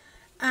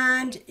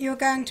 and you're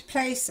going to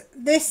place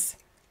this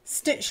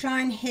stitch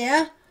line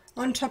here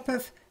on top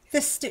of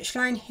this stitch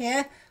line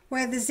here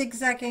where the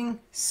zigzagging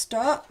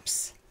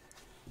stops,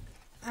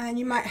 and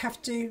you might have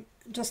to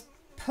just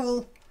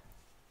pull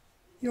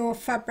your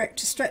fabric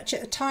to stretch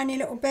it a tiny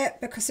little bit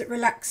because it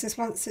relaxes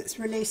once it's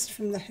released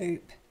from the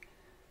hoop.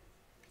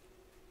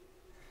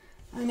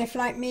 And if,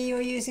 like me, you're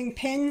using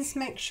pins,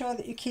 make sure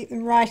that you keep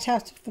them right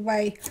out of the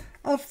way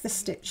of the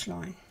stitch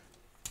line.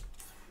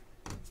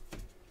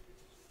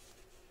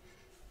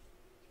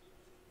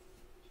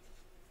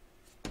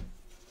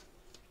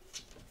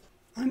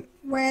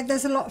 Where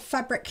there's a lot of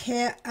fabric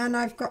here and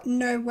I've got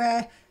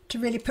nowhere to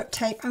really put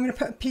tape, I'm going to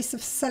put a piece of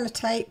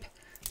sellotape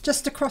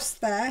just across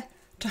there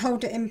to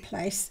hold it in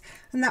place,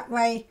 and that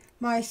way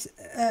my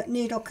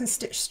needle can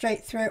stitch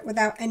straight through it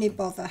without any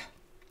bother.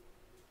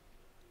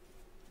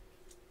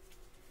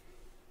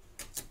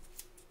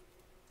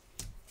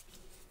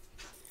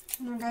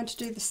 And I'm going to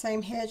do the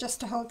same here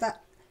just to hold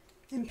that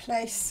in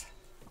place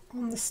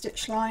on the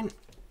stitch line.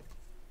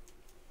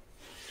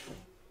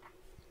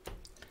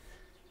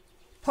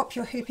 Pop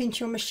your hoop into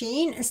your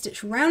machine and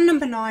stitch round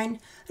number 9, and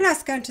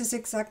that's going to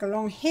zigzag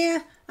along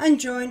here and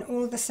join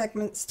all the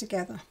segments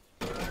together.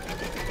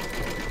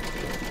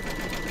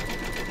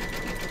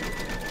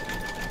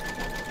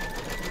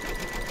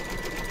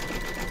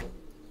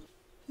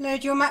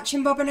 Load your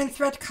matching bobbin and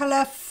thread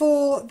colour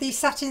for the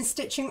satin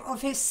stitching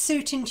of his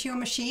suit into your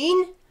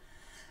machine,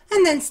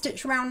 and then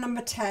stitch round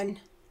number 10,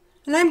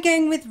 and I'm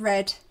going with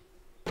red.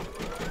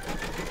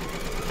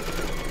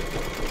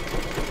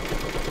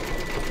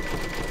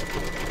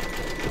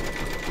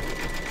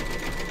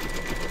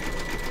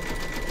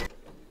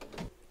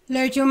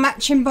 Load your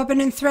matching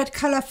bobbin and thread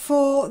colour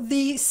for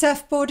the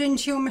surfboard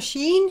into your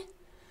machine,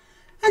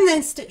 and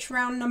then stitch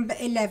round number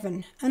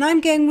 11, and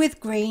I'm going with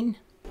green.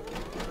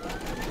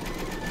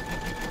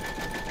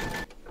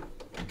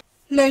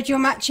 Load your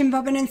matching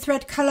bobbin and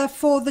thread colour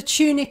for the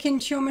tunic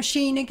into your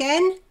machine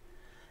again,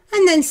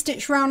 and then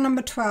stitch round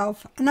number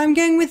 12, and I'm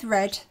going with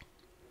red.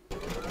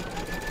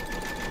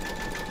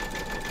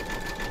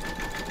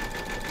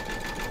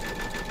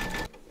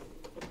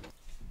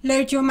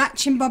 Load your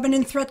matching bobbin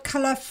and thread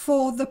colour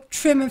for the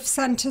trim of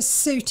Santa's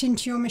suit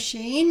into your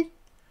machine,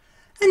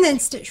 and then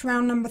stitch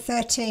round number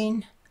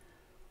 13,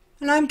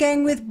 and I'm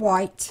going with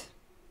white.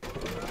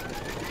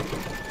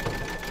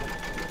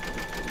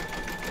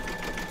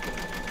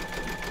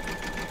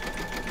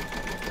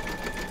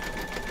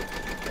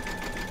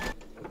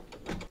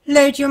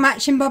 Load your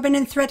matching bobbin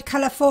and thread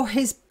colour for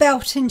his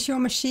belt into your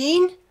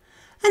machine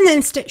and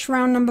then stitch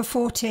round number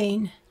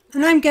 14,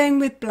 and I'm going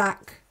with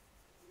black.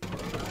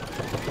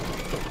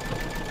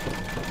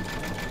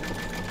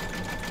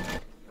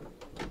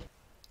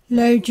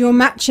 Load your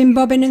matching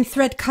bobbin and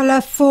thread colour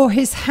for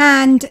his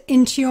hand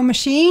into your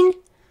machine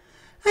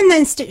and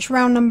then stitch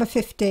round number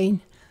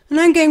 15, and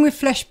I'm going with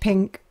flesh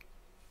pink.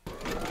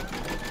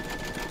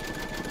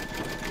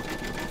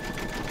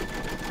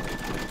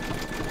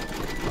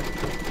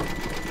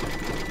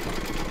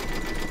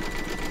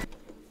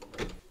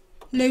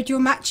 Load your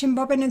matching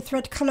bobbin and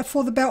thread colour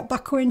for the belt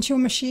buckle into your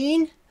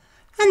machine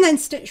and then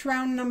stitch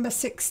round number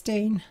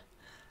 16,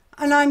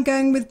 and I'm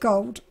going with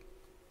gold.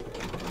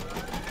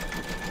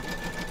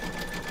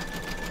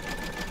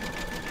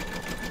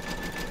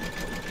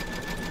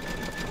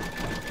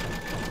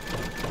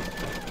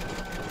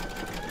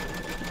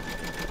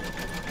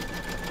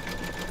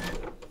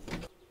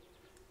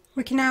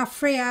 We can now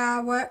free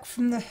our work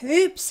from the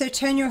hoop, so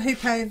turn your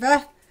hoop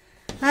over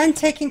and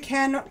taking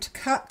care not to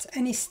cut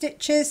any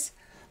stitches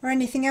or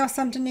anything else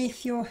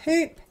underneath your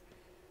hoop,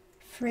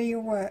 free your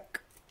work.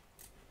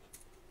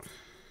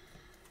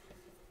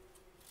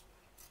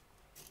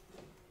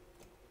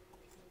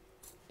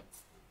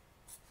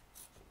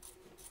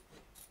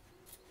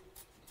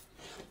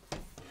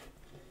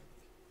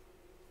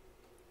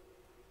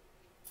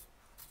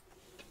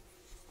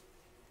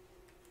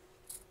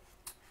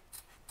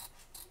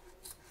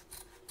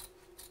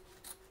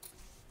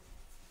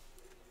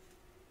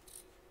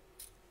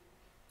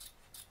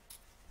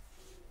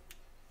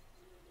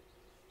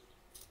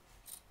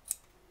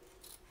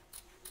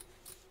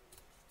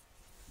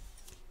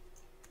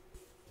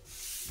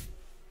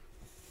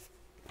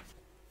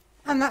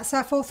 And that's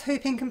our fourth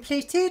hooping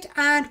completed,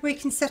 and we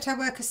can set our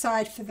work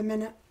aside for the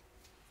minute.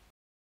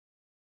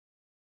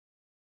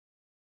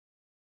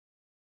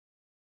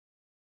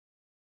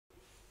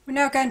 We're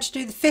now going to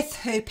do the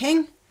fifth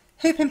hooping.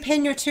 Hoop and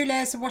pin your 2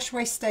 layers of wash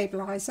away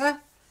stabiliser.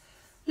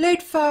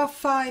 Load file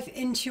 5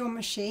 into your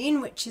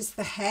machine, which is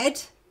the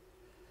head,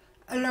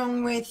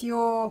 along with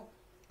your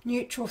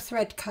neutral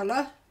thread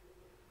colour.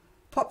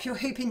 Pop your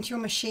hoop into your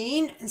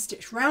machine and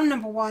stitch round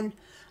number 1,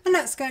 and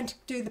that's going to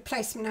do the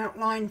placement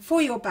outline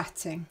for your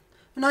batting,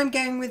 and I'm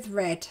going with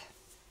red.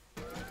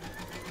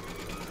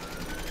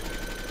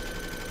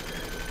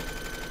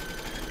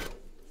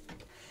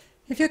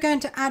 If you're going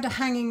to add a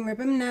hanging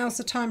ribbon, now's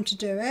the time to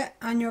do it,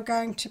 and you're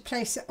going to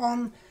place it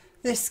on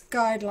this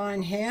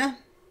guideline here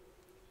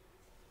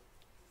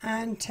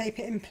and tape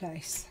it in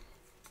place.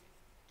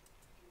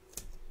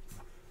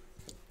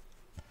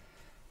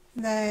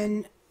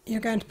 Then you're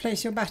going to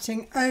place your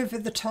batting over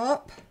the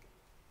top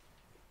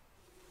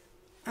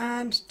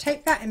and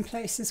tape that in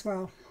place as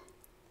well.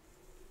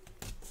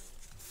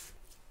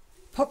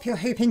 Pop your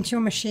hoop into your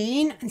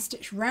machine and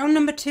stitch round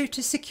number 2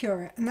 to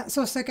secure it, and that's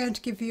also going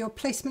to give you your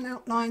placement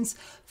outlines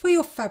for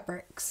your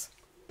fabrics.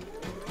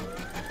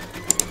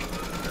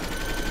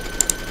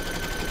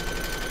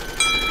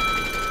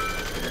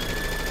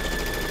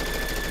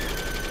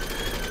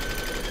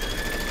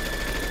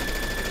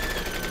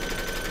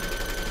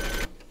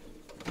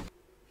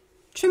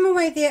 Trim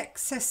away the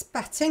excess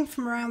batting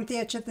from around the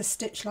edge of the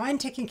stitch line,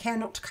 taking care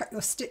not to cut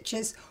your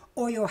stitches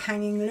or your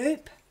hanging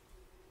loop.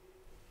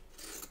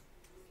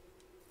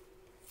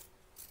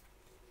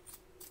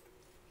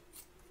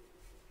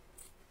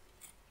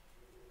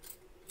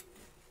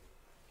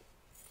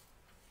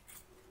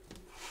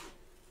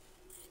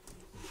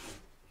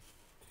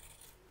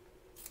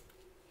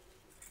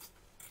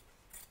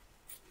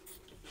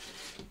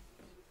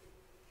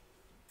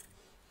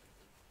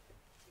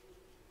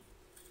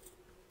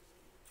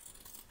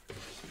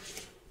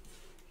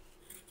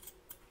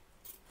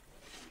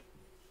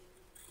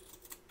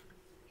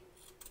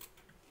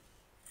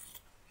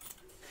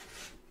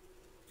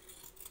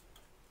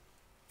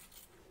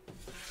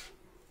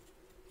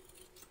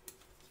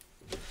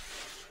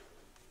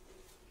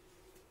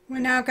 We're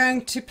now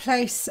going to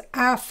place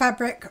our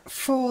fabric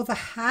for the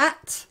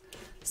hat.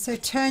 So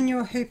turn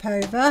your hoop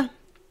over,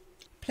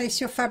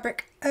 place your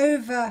fabric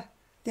over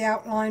the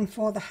outline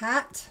for the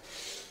hat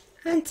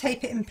and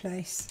tape it in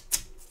place.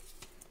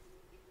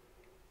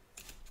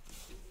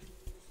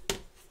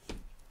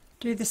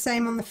 Do the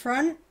same on the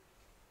front.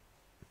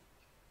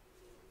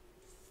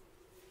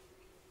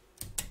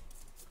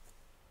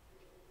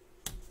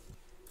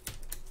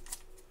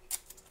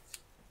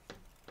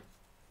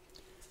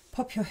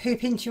 Pop your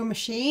hoop into your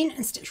machine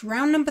and stitch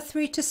round number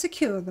 3 to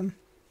secure them.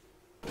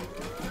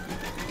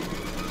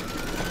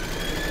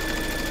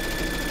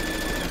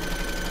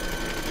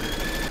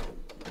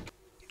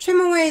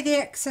 Trim away the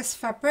excess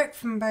fabric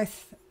from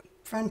both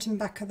front and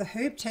back of the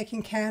hoop,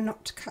 taking care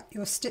not to cut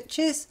your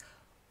stitches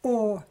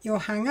or your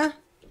hanger.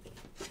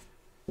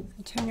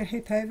 And turn your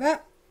hoop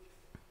over.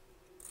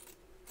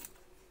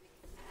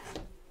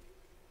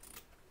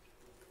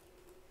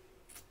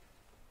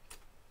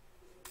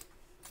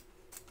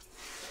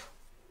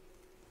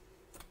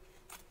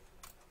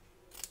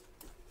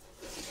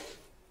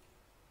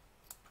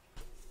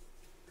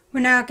 We're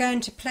now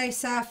going to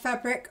place our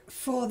fabric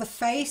for the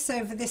face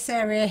over this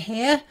area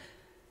here.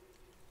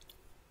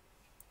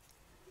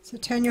 So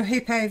turn your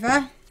hoop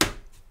over,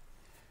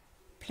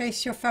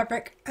 place your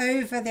fabric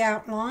over the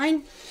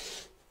outline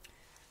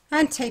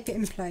and tape it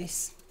in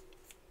place.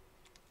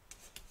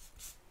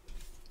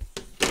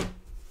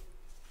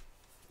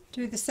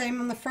 Do the same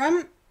on the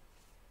front.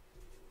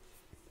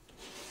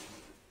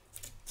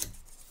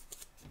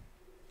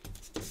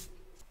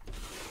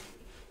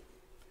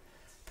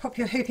 Pop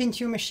your hoop into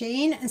your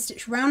machine and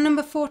stitch round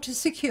number 4 to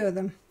secure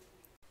them.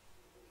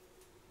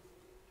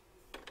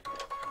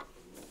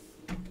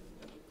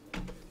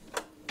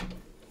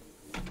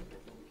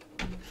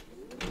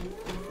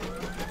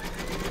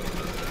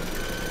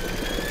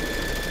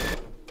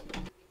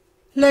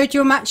 Load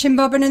your matching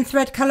bobbin and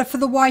thread colour for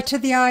the white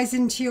of the eyes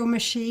into your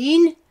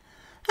machine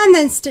and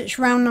then stitch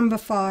round number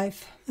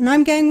 5, and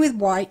I'm going with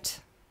white.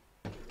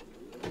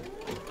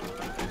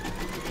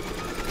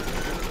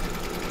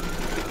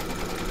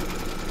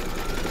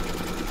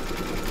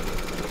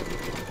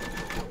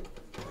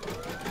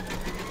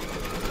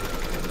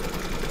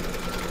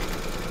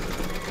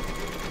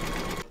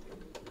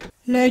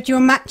 Load your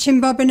matching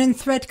bobbin and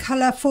thread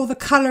colour for the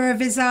colour of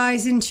his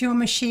eyes into your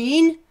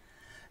machine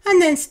and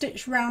then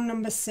stitch round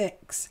number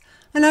 6,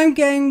 and I'm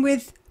going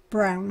with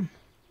brown.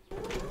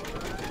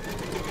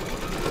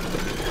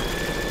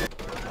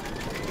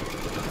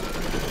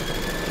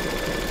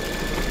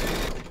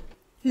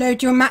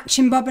 Load your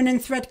matching bobbin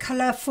and thread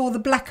colour for the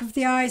black of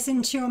the eyes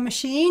into your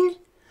machine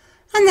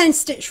and then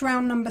stitch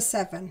round number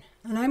 7,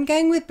 and I'm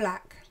going with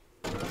black.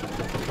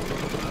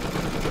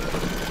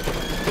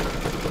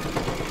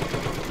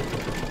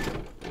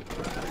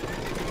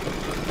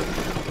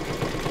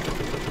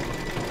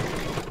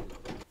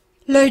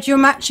 Load your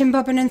matching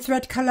bobbin and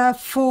thread colour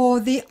for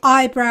the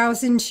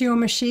eyebrows into your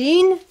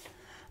machine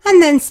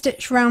and then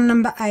stitch round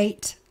number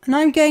 8, and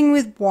I'm going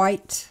with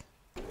white.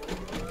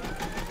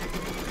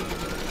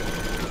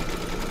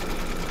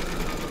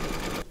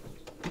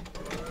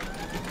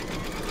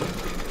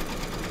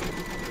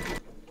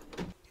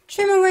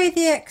 Trim away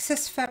the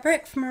excess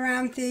fabric from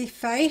around the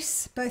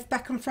face, both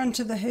back and front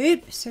of the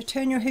hoop, so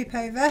turn your hoop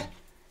over.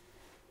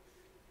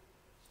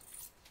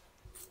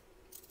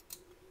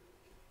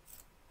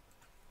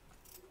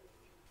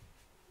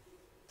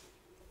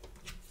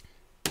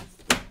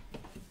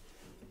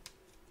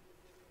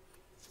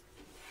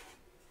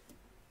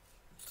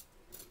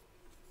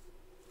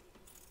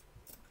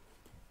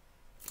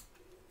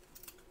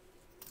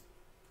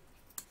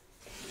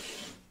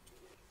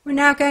 We're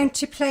now going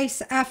to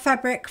place our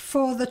fabric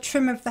for the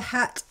trim of the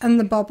hat and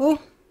the bobble.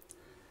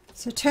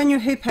 So turn your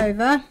hoop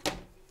over,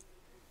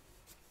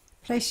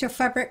 place your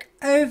fabric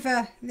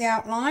over the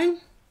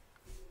outline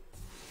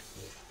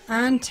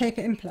and tape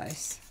it in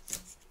place.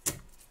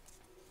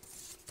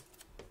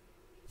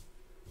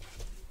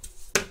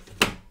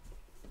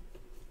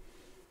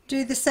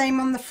 Do the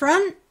same on the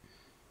front.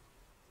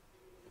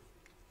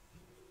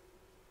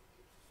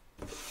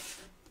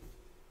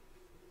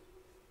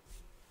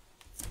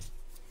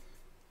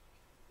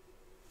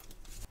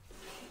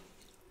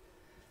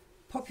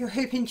 Pop your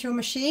hoop into your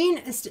machine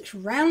and stitch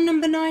round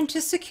number 9 to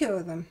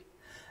secure them.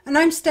 And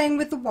I'm staying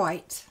with the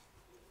white.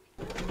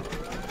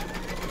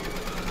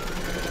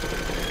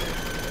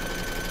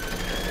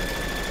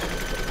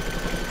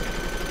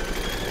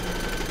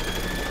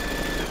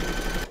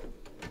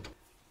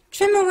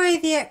 Trim away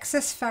the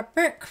excess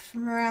fabric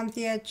from around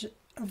the edge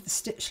of the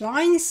stitch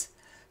lines,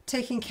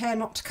 taking care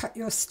not to cut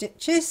your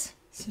stitches.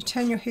 So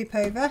turn your hoop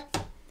over.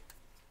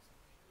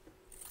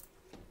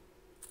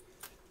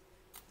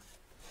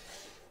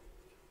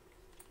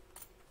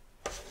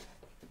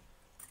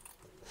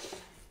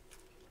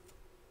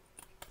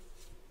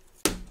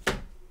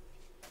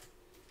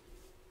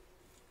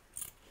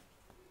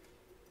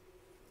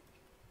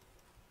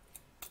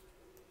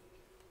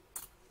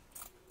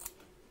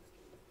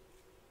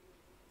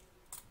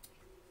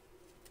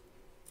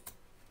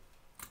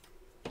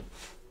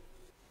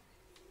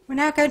 We're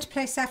now going to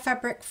place our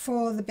fabric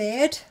for the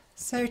beard,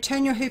 so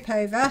turn your hoop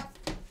over,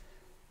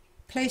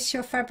 place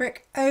your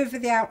fabric over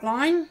the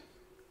outline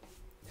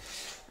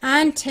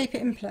and tape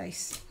it in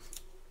place.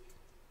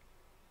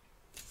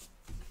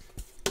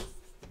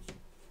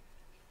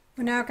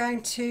 We're now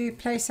going to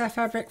place our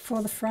fabric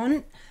for the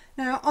front.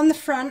 Now on the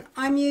front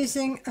I'm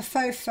using a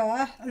faux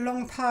fur, a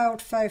long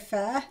piled faux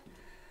fur.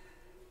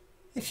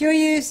 If you're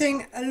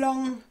using a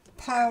long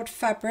piled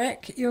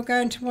fabric, you're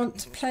going to want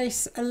to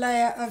place a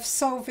layer of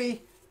solvay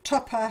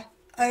topper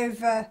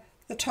over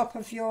the top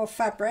of your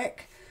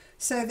fabric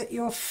so that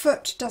your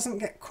foot doesn't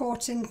get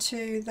caught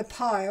into the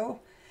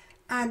pile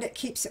and it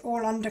keeps it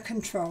all under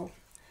control.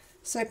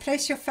 So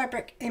place your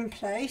fabric in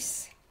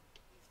place,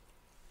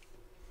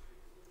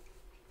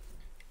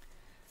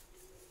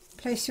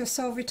 place your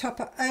solvay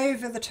topper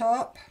over the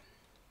top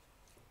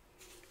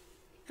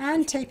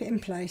and tape it in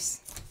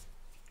place.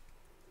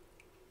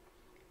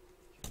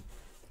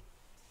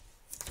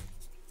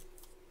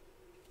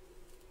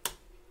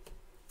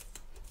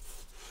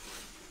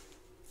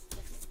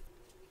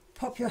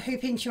 Pop your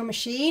hoop into your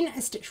machine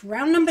and stitch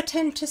round number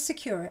 10 to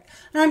secure it.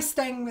 And I'm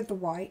staying with the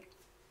white.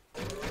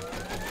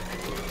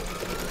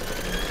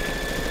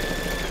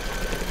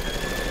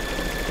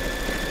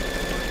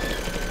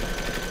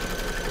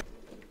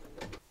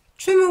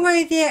 Trim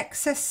away the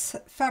excess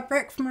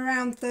fabric from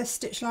around the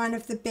stitch line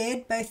of the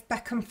beard, both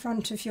back and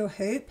front of your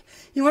hoop.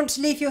 You want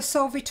to leave your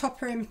solvay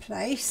topper in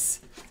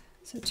place.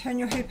 So turn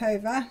your hoop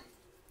over.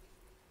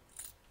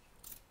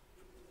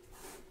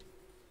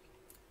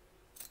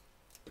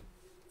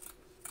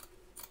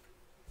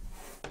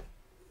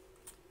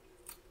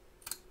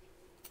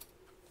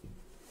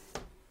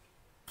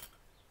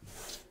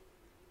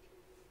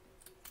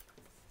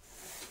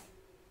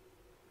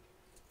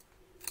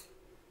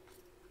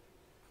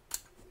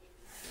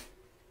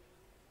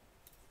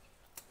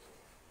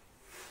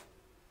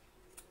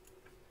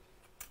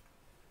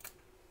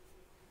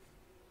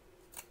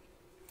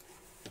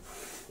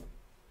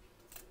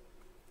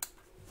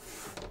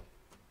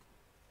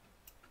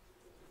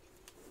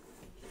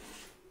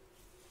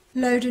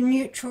 Load a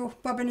neutral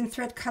bobbin and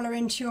thread colour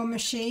into your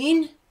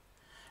machine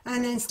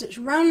and then stitch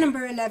round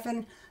number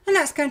 11, and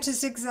that's going to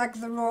zigzag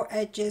the raw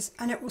edges,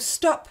 and it will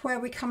stop where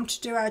we come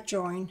to do our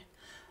join.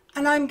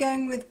 And I'm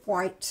going with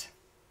white.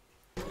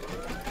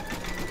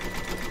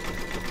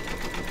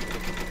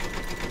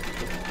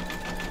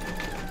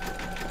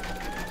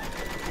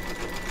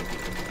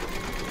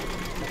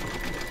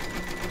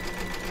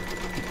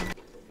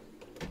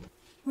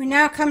 We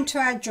now come to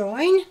our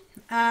join,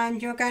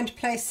 and you're going to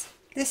place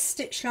this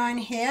stitch line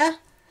here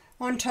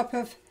on top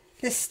of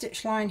this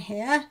stitch line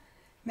here,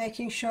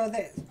 making sure that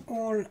it's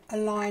all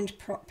aligned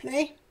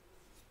properly,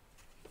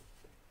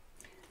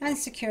 and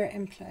secure it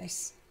in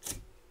place.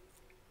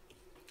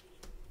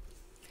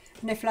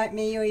 And if, like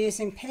me, you're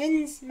using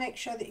pins, make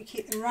sure that you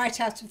keep them right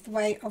out of the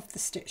way of the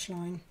stitch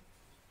line.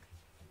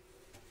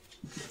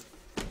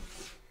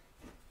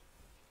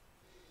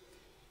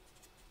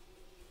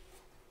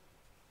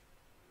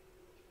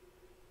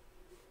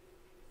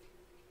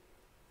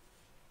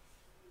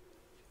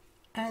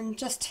 And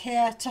just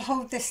here, to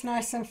hold this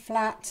nice and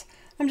flat,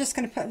 I'm just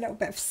going to put a little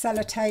bit of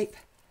sellotape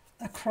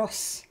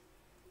across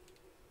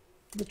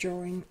the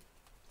join.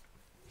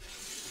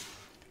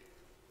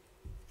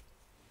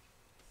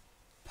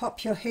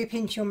 Pop your hoop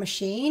into your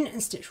machine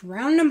and stitch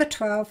round number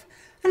 12,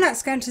 and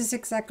that's going to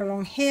zigzag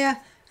along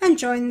here and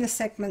join the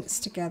segments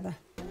together.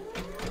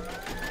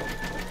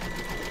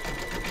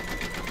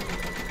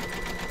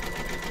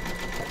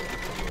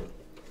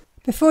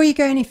 Before you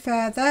go any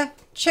further,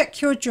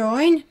 check your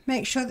join,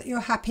 make sure that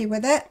you're happy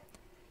with it.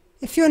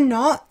 If you're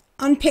not,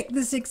 unpick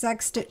the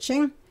zigzag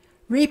stitching,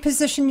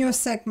 reposition your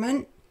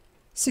segment,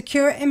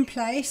 secure it in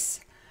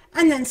place,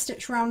 and then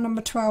stitch round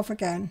number 12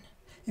 again.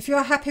 If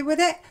you're happy with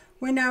it,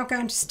 we're now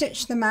going to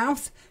stitch the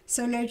mouth,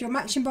 so load your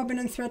matching bobbin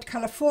and thread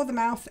colour for the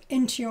mouth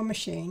into your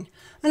machine.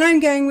 And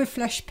I'm going with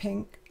flesh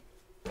pink.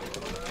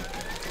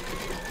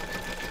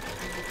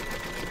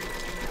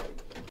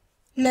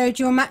 Load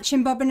your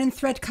matching bobbin and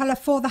thread colour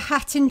for the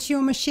hat into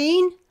your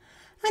machine,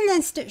 and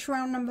then stitch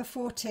round number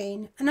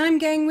 14, and I'm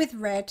going with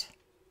red.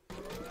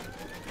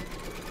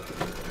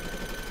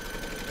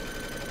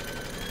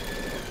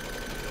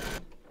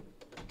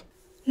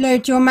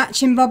 Load your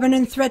matching bobbin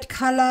and thread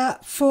colour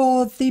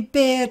for the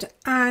beard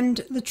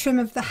and the trim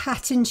of the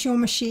hat into your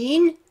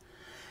machine,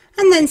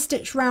 and then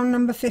stitch round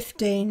number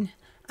 15,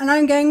 and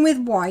I'm going with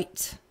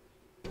white.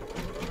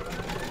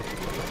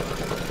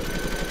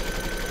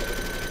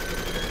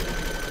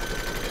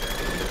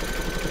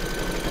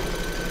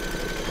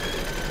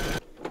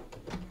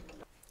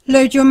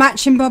 Load your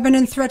matching bobbin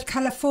and thread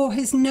colour for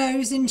his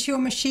nose into your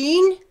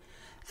machine,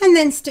 and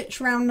then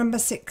stitch round number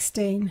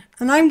 16,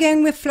 and I'm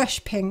going with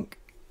flesh pink.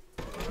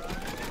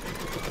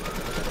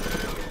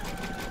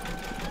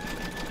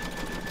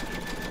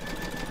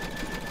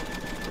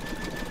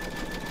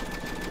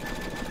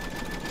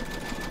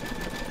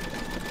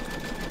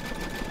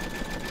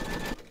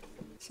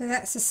 So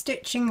that's the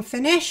stitching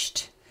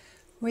finished.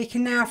 We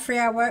can now free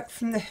our work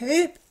from the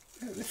hoop,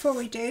 but before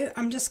we do,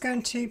 I'm just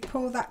going to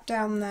pull that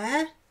down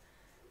there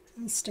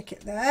and stick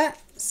it there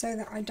so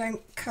that I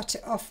don't cut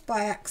it off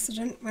by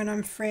accident when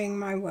I'm freeing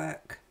my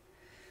work.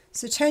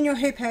 So turn your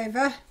hoop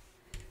over,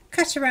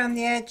 cut around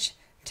the edge,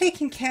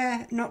 taking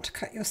care not to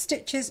cut your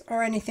stitches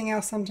or anything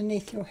else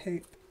underneath your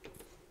hoop.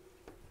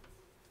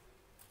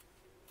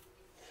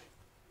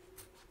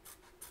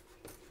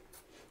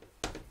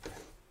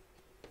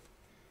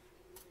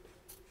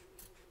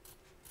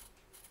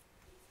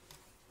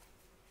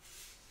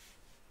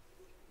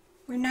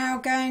 We're now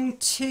going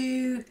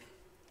to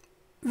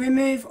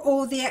remove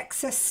all the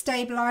excess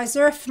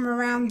stabiliser from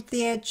around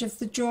the edge of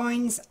the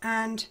joins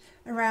and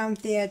around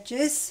the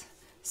edges.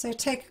 So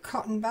take a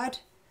cotton bud,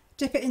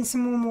 dip it in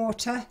some warm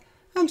water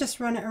and just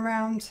run it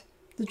around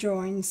the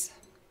joins.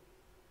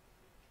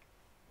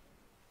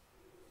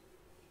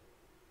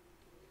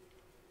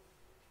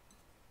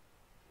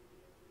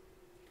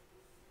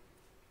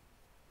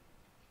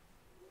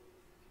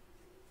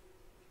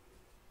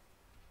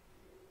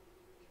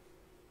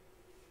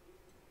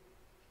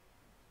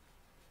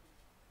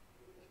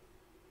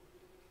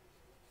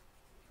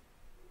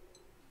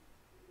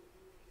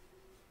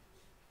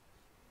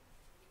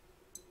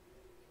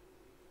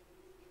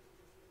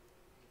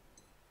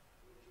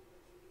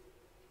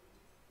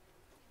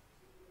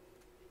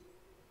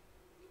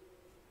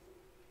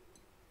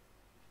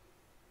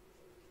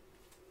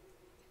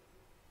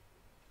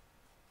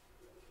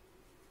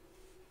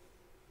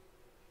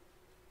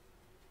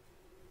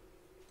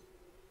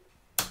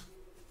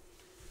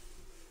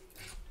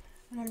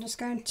 And I'm just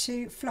going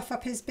to fluff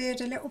up his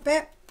beard a little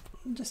bit,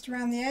 just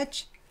around the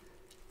edge.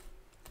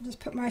 Just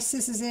put my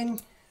scissors in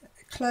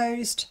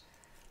closed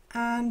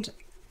and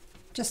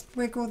just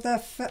wiggle the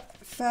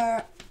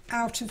fur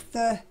out of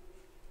the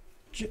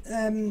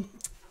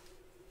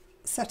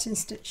satin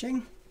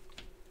stitching.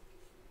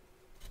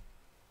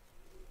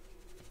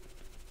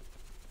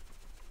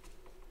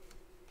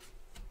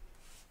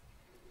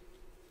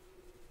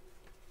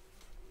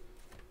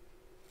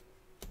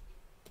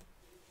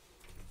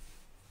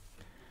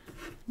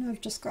 And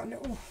I've just got a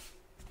little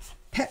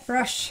pet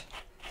brush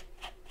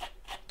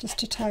just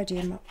to tidy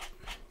him up.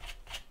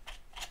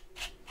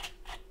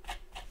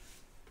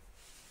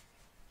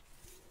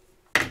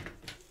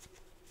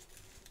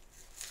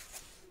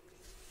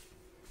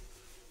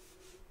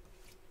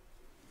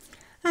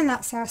 And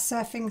that's our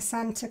surfing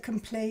Santa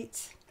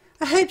complete.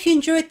 I hope you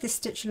enjoyed this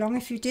stitch along.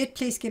 If you did,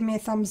 please give me a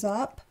thumbs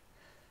up.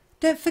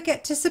 Don't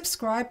forget to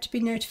subscribe to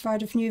be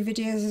notified of new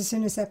videos as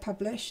soon as they're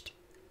published.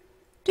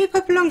 Do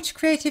pop along to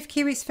Kreative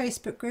Kiwi's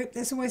Facebook group.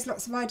 There's always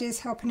lots of ideas,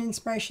 help and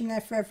inspiration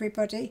there for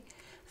everybody.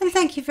 And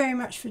thank you very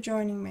much for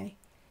joining me.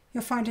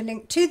 You'll find a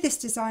link to this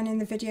design in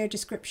the video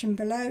description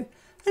below,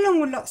 along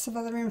with lots of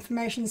other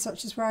information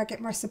such as where I get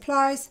my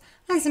supplies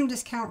and some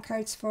discount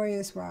codes for you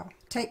as well.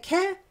 Take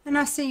care, and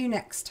I'll see you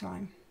next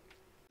time.